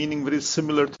words meaning very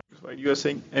similar things, right? You are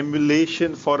saying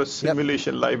emulation for a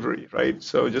simulation library, right?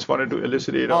 So just wanted to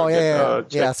elucidate.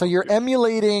 So you're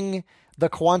emulating the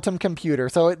quantum computer.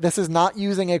 So this is not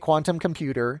using a quantum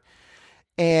computer,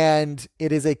 and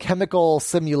it is a chemical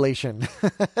simulation,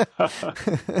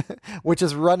 which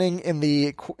is running in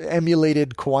the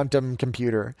emulated quantum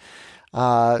computer.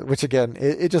 Which again,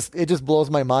 it just blows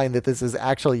my mind that this is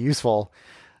actually useful.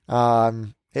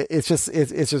 It's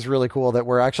just really cool that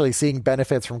we're actually seeing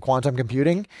benefits from quantum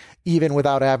computing, even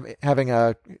without having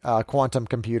a quantum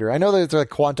computer. I know there's like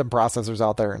quantum processors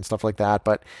out there and stuff like that,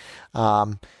 but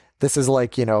this is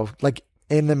like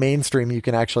in the mainstream, you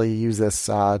can actually use this.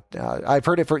 I've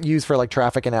heard it used for like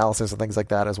traffic analysis and things like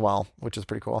that as well, which is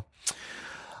pretty cool.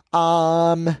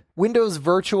 Windows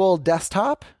Virtual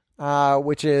Desktop,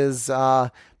 which is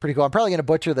pretty cool. I'm probably going to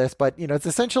butcher this, but it's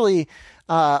essentially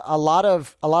a lot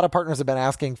of partners have been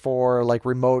asking for like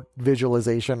remote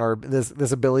visualization or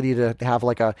this ability to have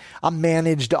like a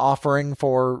managed offering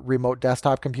for remote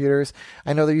desktop computers.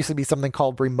 I know there used to be something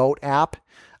called Remote App.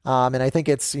 And I think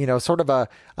it's, sort of a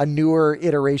newer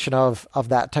iteration of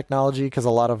that technology because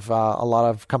a lot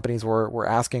of companies were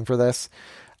asking for this.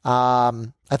 I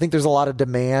think there's a lot of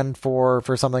demand for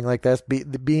something like this,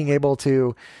 being able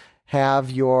to have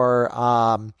your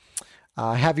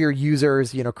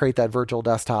users, create that virtual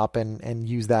desktop and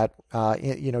use that,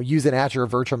 use an Azure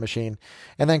virtual machine.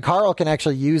 And then Carl can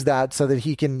actually use that so that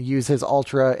he can use his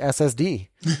Ultra SSD.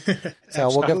 So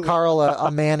we'll give Carl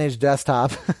a managed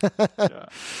desktop.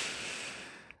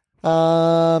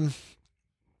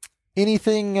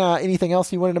 Anything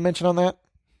else you wanted to mention on that?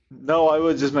 No, I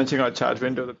was just mentioning our chat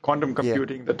window, the quantum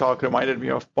computing. The talk reminded me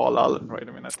of Paul Allen, right?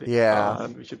 I mean, I think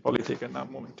and we should probably take a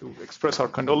moment to express our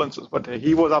condolences. But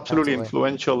he was absolutely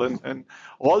influential in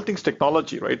all things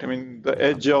technology, right? I mean, the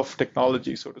edge of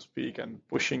technology, so to speak, and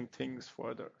pushing things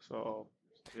further. So,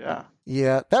 yeah.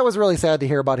 Yeah, that was really sad to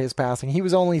hear about his passing. He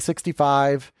was only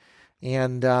 65,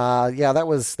 and that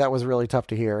was really tough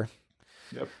to hear.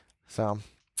 Yep. So.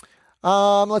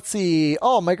 Let's see.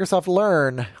 Oh, Microsoft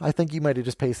Learn. I think you might have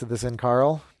just pasted this in,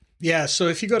 Carl. Yeah. So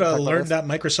if you go to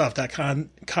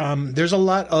learn.microsoft.com, there's a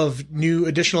lot of new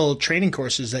additional training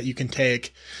courses that you can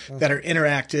take that are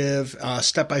interactive,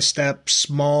 step-by-step,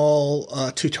 small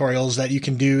tutorials that you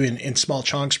can do in small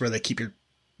chunks where they keep your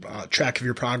track of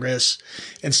your progress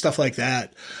and stuff like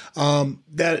that,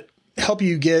 that help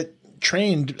you get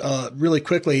trained really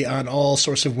quickly on all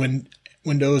sorts of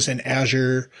Windows and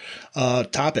Azure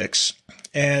topics.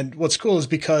 And what's cool is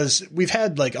because we've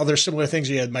had like other similar things.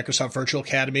 You had Microsoft Virtual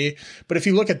Academy, but if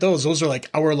you look at those are like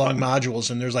hour-long modules,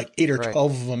 and there's like 8 or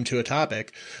 12 of them to a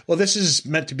topic. Well, this is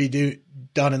meant to be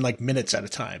done in like minutes at a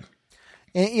time.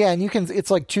 And you can,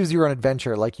 it's like choose your own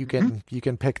adventure. Like you can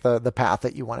pick the path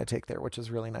that you want to take there, which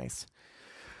is really nice.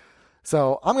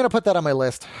 So I'm going to put that on my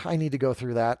list. I need to go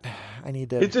through that. I need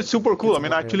to. It's super cool. I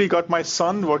mean, I actually got my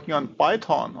son working on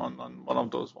Python on one of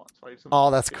those ones, right?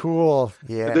 Oh, that's cool.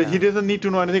 Yeah. He doesn't need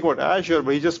to know anything about Azure,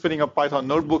 but he's just spinning up Python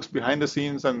notebooks behind the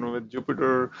scenes and with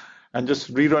Jupyter and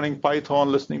just rerunning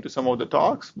Python, listening to some of the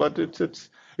talks. But it's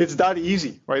that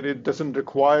easy, right? It doesn't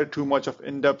require too much of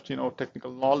in-depth,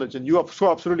 technical knowledge. And you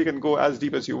absolutely can go as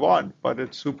deep as you want, but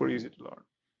it's super easy to learn.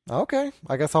 Okay,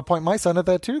 I guess I'll point my son at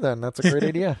that too then. That's a great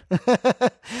idea.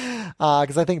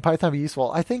 Because I think Python would be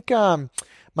useful. I think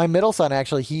my middle son,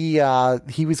 actually, I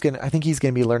think he's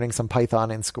going to be learning some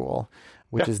Python in school,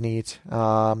 which is neat.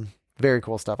 Very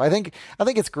cool stuff. I think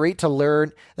it's great to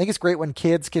learn. I think it's great when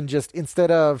kids can just, instead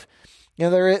of,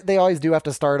 they always do have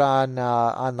to start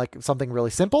on like something really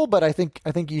simple, but I think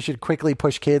you should quickly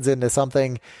push kids into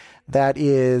something that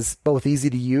is both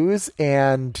easy to use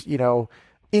and,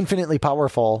 infinitely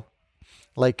powerful,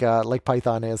 like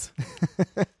Python is.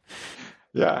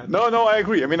 Yeah, no, I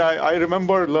agree. I mean, I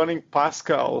remember learning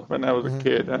Pascal when I was a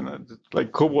kid, and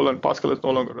like COBOL and Pascal is no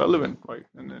longer relevant, right?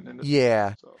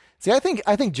 Yeah. So. See, I think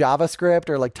JavaScript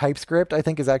or like TypeScript, I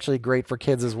think is actually great for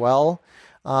kids as well,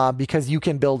 because you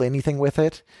can build anything with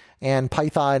it, and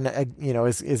Python,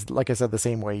 is like I said, the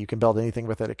same way. You can build anything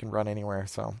with it; it can run anywhere.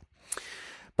 So,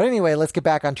 but anyway, let's get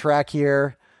back on track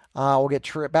here. We'll get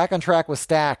back on track with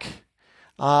Stack.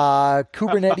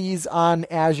 Kubernetes on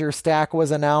Azure Stack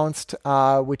was announced,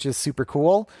 which is super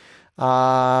cool.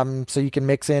 So you can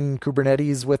mix in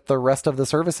Kubernetes with the rest of the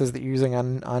services that you're using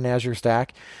on Azure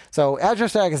Stack. So Azure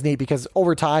Stack is neat because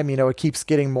over time, it keeps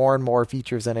getting more and more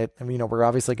features in it. I mean, we're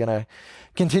obviously going to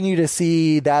continue to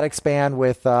see that expand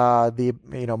with the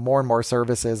more and more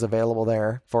services available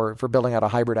there for building out a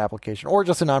hybrid application or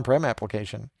just an on-prem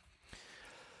application.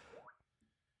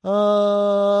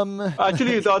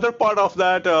 Actually, the other part of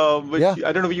that, which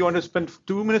I don't know if you want to spend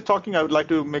 2 minutes talking, I would like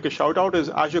to make a shout out, is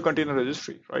Azure Container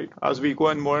Registry, right? As we go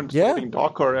in more into supporting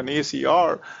Docker and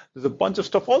ACR, there's a bunch of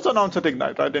stuff also announced at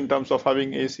Ignite, right? In terms of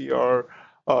having ACR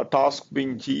tasks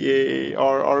being GA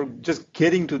or just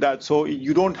getting to that. So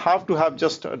you don't have to have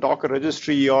just a Docker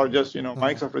registry or just,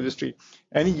 Microsoft registry.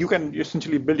 You can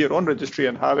essentially build your own registry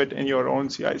and have it in your own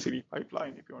CI/CD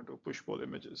pipeline if you want to push pull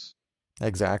images.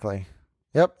 Exactly.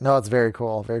 Yep. No, it's very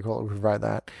cool. Very cool to provide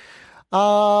that.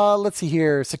 Let's see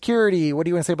here. Security. What do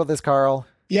you want to say about this, Carl?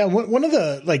 Yeah, one of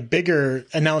the bigger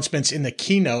announcements in the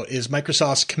keynote is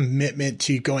Microsoft's commitment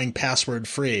to going password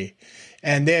free.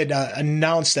 And they had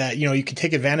announced that, you can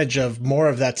take advantage of more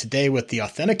of that today with the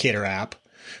Authenticator app,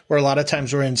 where a lot of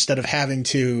times instead of having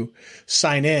to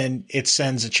sign in, it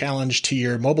sends a challenge to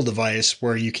your mobile device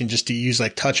where you can just use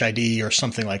like Touch ID or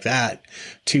something like that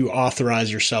to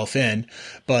authorize yourself in.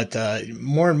 But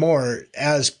more and more,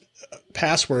 as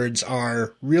passwords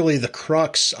are really the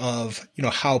crux of,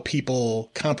 how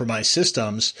people compromise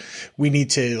systems, we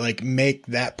need to make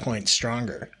that point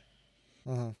stronger.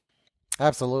 Mm-hmm.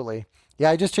 Absolutely. Yeah,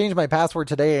 I just changed my password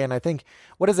today, and I think,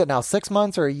 what is it now, 6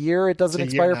 months or a year it doesn't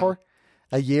expire for?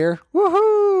 A year?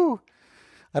 Woohoo!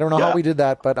 I don't know how we did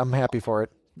that, but I'm happy for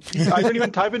it. I didn't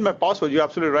even type in my password. You're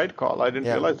absolutely right, Carl. I didn't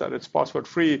realize that. It's password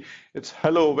free. It's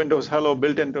Hello, Windows Hello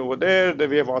built into over there. Then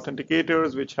we have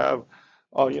authenticators, which have,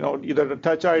 either the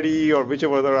Touch ID or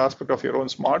whichever other aspect of your own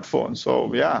smartphone.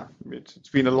 So, yeah, it's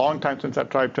been a long time since I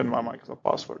typed in my Microsoft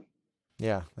password.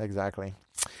 Yeah, exactly.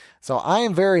 So I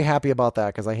am very happy about that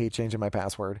because I hate changing my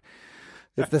password.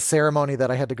 It's the ceremony that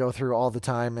I had to go through all the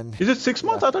time. And is it 6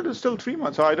 months? I thought it was still 3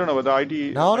 months. I don't know what the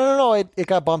ID. No. It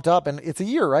got bumped up, and it's a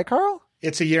year, right, Carl?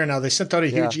 It's a year now. They sent out a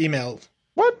huge email.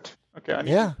 What? Okay, I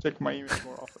need to check my email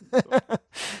more often. So.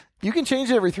 You can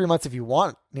change it every 3 months if you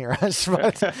want, Neeraj.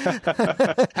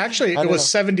 But actually, it was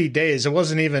 70 days. It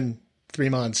wasn't even 3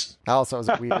 months. Oh, so it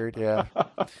was weird. Yeah.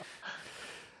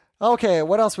 Okay,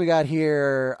 what else we got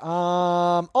here?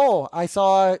 I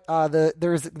saw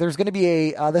there's going to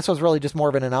be this was really just more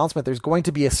of an announcement. There's going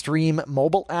to be a Stream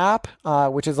mobile app,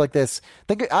 which is like this.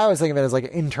 I always think of it as like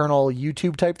an internal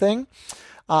YouTube type thing,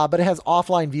 but it has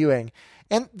offline viewing.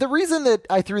 And the reason that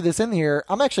I threw this in here,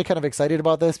 I'm actually kind of excited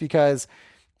about this because,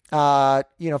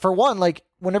 for one, like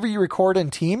whenever you record in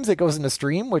Teams, it goes into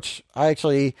Stream, which at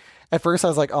first I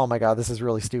was like, oh my God, this is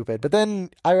really stupid. But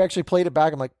then I actually played it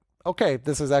back. I'm like, okay,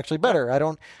 this is actually better. I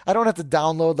don't have to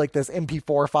download like this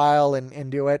MP4 file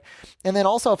and do it. And then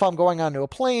also if I'm going onto a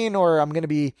plane or I'm going to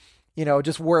be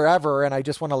just wherever, and I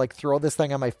just want to like throw this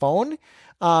thing on my phone.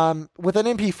 With an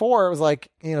MP4, it was like,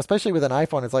 especially with an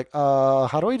iPhone, it's like,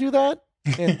 how do I do that?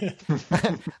 And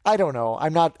I don't know.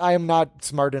 I am not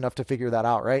smart enough to figure that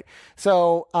out. Right.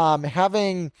 So,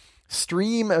 having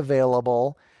Stream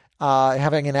available,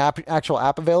 having an actual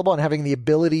app available, and having the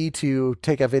ability to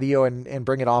take a video and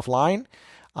bring it offline,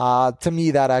 to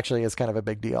me, that actually is kind of a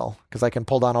big deal, because I can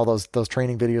pull down all those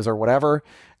training videos or whatever,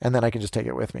 and then I can just take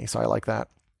it with me. So I like that.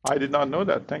 I did not know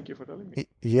that. Thank you for telling me.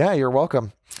 Yeah, you're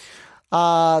welcome.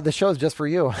 The show is just for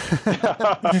you.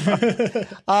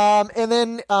 And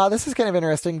then this is kind of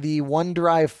interesting. The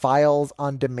OneDrive Files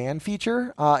on Demand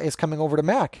feature is coming over to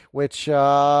Mac, which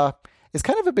is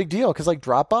kind of a big deal, because like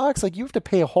Dropbox, like you have to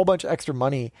pay a whole bunch of extra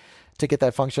money to get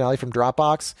that functionality from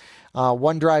Dropbox.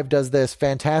 OneDrive does this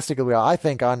fantastically well. I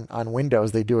think on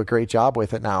Windows, they do a great job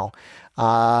with it now.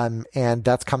 And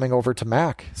that's coming over to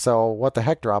Mac. So what the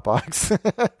heck, Dropbox?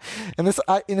 and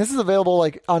this is available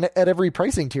like at every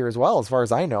pricing tier as well, as far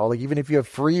as I know. Like even if you have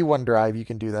free OneDrive, you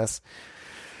can do this.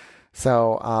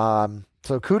 So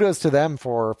kudos to them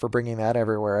for bringing that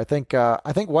everywhere. I think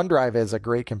OneDrive is a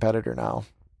great competitor now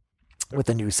with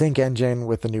the new sync engine,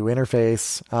 with the new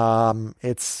interface.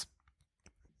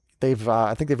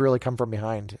 I think they've really come from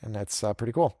behind, and that's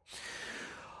pretty cool.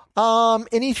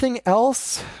 Anything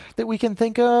else that we can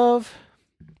think of?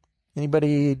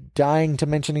 Anybody dying to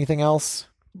mention anything else?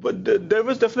 But there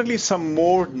was definitely some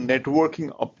more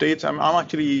networking updates.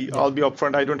 I'll be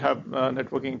upfront, I don't have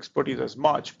networking expertise as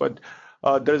much, but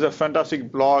there's a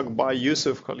fantastic blog by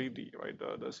Yusuf Khalidi, right,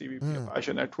 the CVP of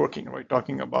Azure Networking, right,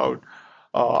 talking about,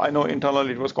 I know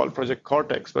internally it was called Project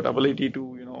Cortex, but ability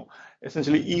to,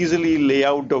 essentially easily lay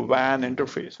out the WAN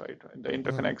interface, right, and the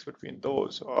interconnects between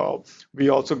those. We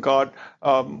also got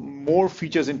more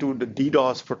features into the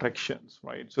DDoS protections,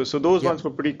 right? So those ones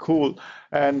were pretty cool.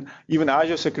 And even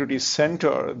Azure Security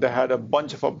Center, they had a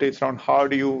bunch of updates around how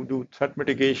do you do threat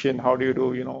mitigation, how do you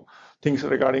do, things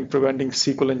regarding preventing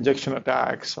SQL injection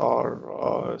attacks,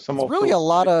 or some of really a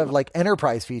lot of like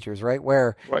enterprise features, right?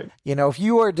 Where, if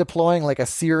you are deploying like a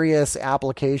serious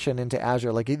application into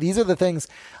Azure, like these are the things.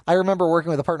 I remember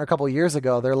working with a partner a couple of years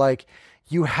ago. They're like,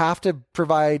 you have to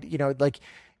provide, like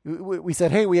we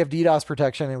said, hey, we have DDoS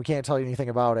protection and we can't tell you anything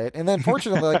about it. And then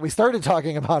fortunately, like we started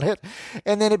talking about it,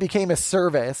 and then it became a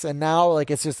service. And now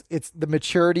like it's the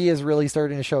maturity is really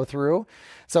starting to show through.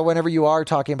 So whenever you are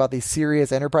talking about these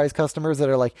serious enterprise customers that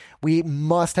are like, we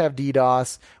must have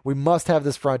DDoS, we must have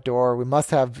this front door, we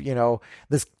must have,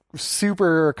 this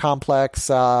super complex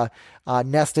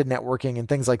nested networking and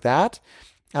things like that.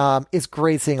 It's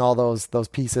great seeing all those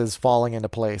pieces falling into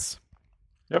place.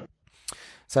 Yep.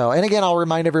 So, and again, I'll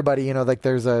remind everybody, like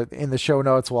there's in the show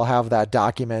notes, we'll have that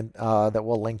document that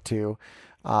we'll link to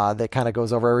that kind of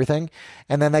goes over everything.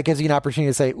 And then that gives you an opportunity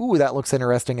to say, ooh, that looks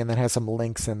interesting. And then has some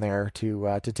links in there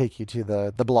to take you to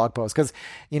the blog post. Because,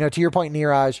 to your point,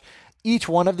 Neeraj, each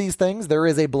one of these things, there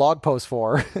is a blog post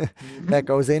for that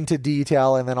goes into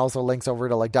detail, and then also links over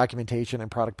to like documentation and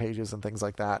product pages and things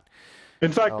like that.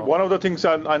 In fact, one of the things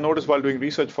I noticed while doing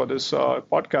research for this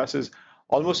podcast is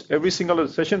almost every single of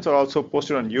the sessions are also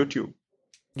posted on YouTube.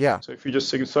 Yeah. So if you just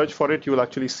search for it, you will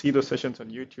actually see the sessions on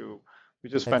YouTube,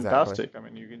 which is fantastic.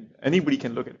 Exactly. I mean, anybody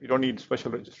can look at it. You don't need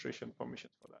special registration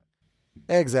permissions for that.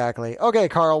 Exactly. Okay,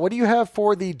 Carl, what do you have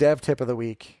for the dev tip of the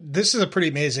week? This is a pretty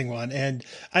amazing one. And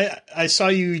I saw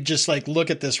you just like look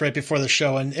at this right before the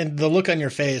show, and the look on your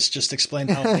face just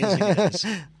explained how amazing it is.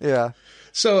 Yeah.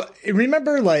 So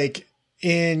remember, like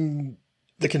in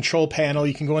the control panel,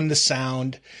 you can go into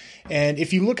sound. And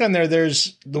if you look on there,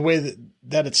 there's the way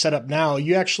that it's set up now.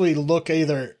 You actually look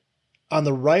either on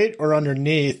the right or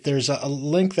underneath. There's a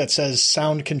link that says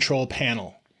sound control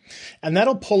panel. And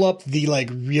that'll pull up the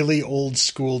like really old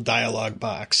school dialog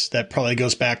box that probably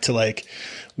goes back to like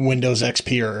Windows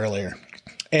XP or earlier.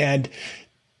 And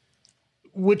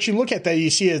what you look at that, you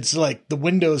see it's like the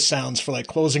Windows sounds for like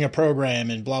closing a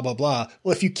program and blah, blah, blah.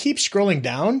 Well, if you keep scrolling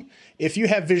down, if you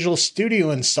have Visual Studio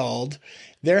installed,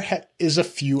 there is a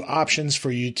few options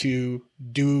for you to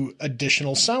do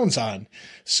additional sounds on.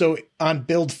 So on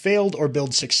build failed or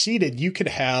build succeeded, you could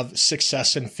have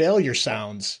success and failure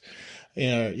sounds.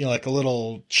 Like a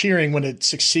little cheering when it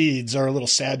succeeds or a little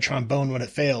sad trombone when it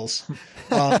fails.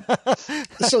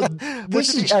 So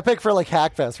this is epic for like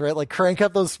Hackfest, right? Like crank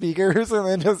up those speakers and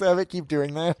then just have it keep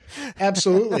doing that.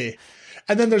 Absolutely.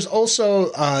 And then there's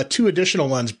also two additional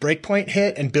ones, breakpoint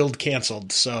hit and build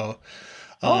canceled. So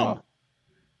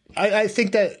I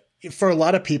think that for a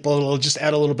lot of people, it'll just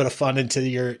add a little bit of fun into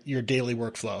your daily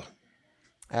workflow.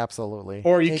 Absolutely.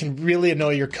 Or you can really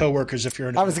annoy your coworkers if you're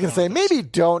in I was going to say, maybe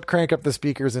don't crank up the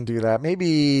speakers and do that.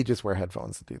 Maybe just wear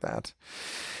headphones to do that.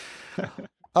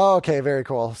 Okay, very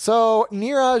cool. So,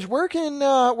 Neeraj, where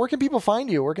can people find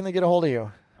you? Where can they get a hold of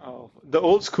you? The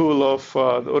old school of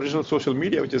the original social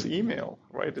media, which is email,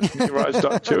 right? It's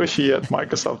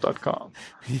neeraj.joshi@microsoft.com.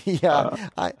 Yeah,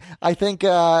 I think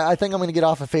I'm going to get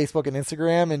off of Facebook and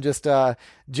Instagram and just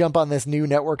jump on this new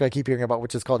network I keep hearing about,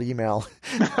 which is called email.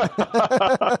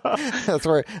 That's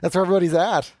where everybody's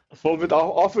at. Well, with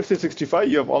Office 365,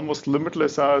 you have almost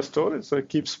limitless storage, so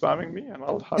keep spamming me, and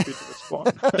I'll be happy to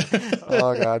respond.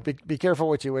 Oh God, be careful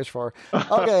what you wish for.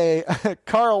 Okay,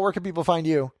 Carl, where can people find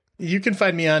you? You can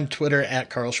find me on Twitter at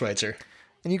Carl Schweitzer.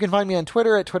 And you can find me on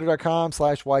Twitter at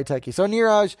twitter.com/ytechie. So,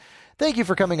 Neeraj, thank you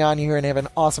for coming on here and having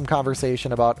an awesome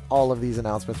conversation about all of these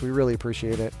announcements. We really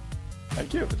appreciate it.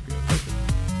 Thank you.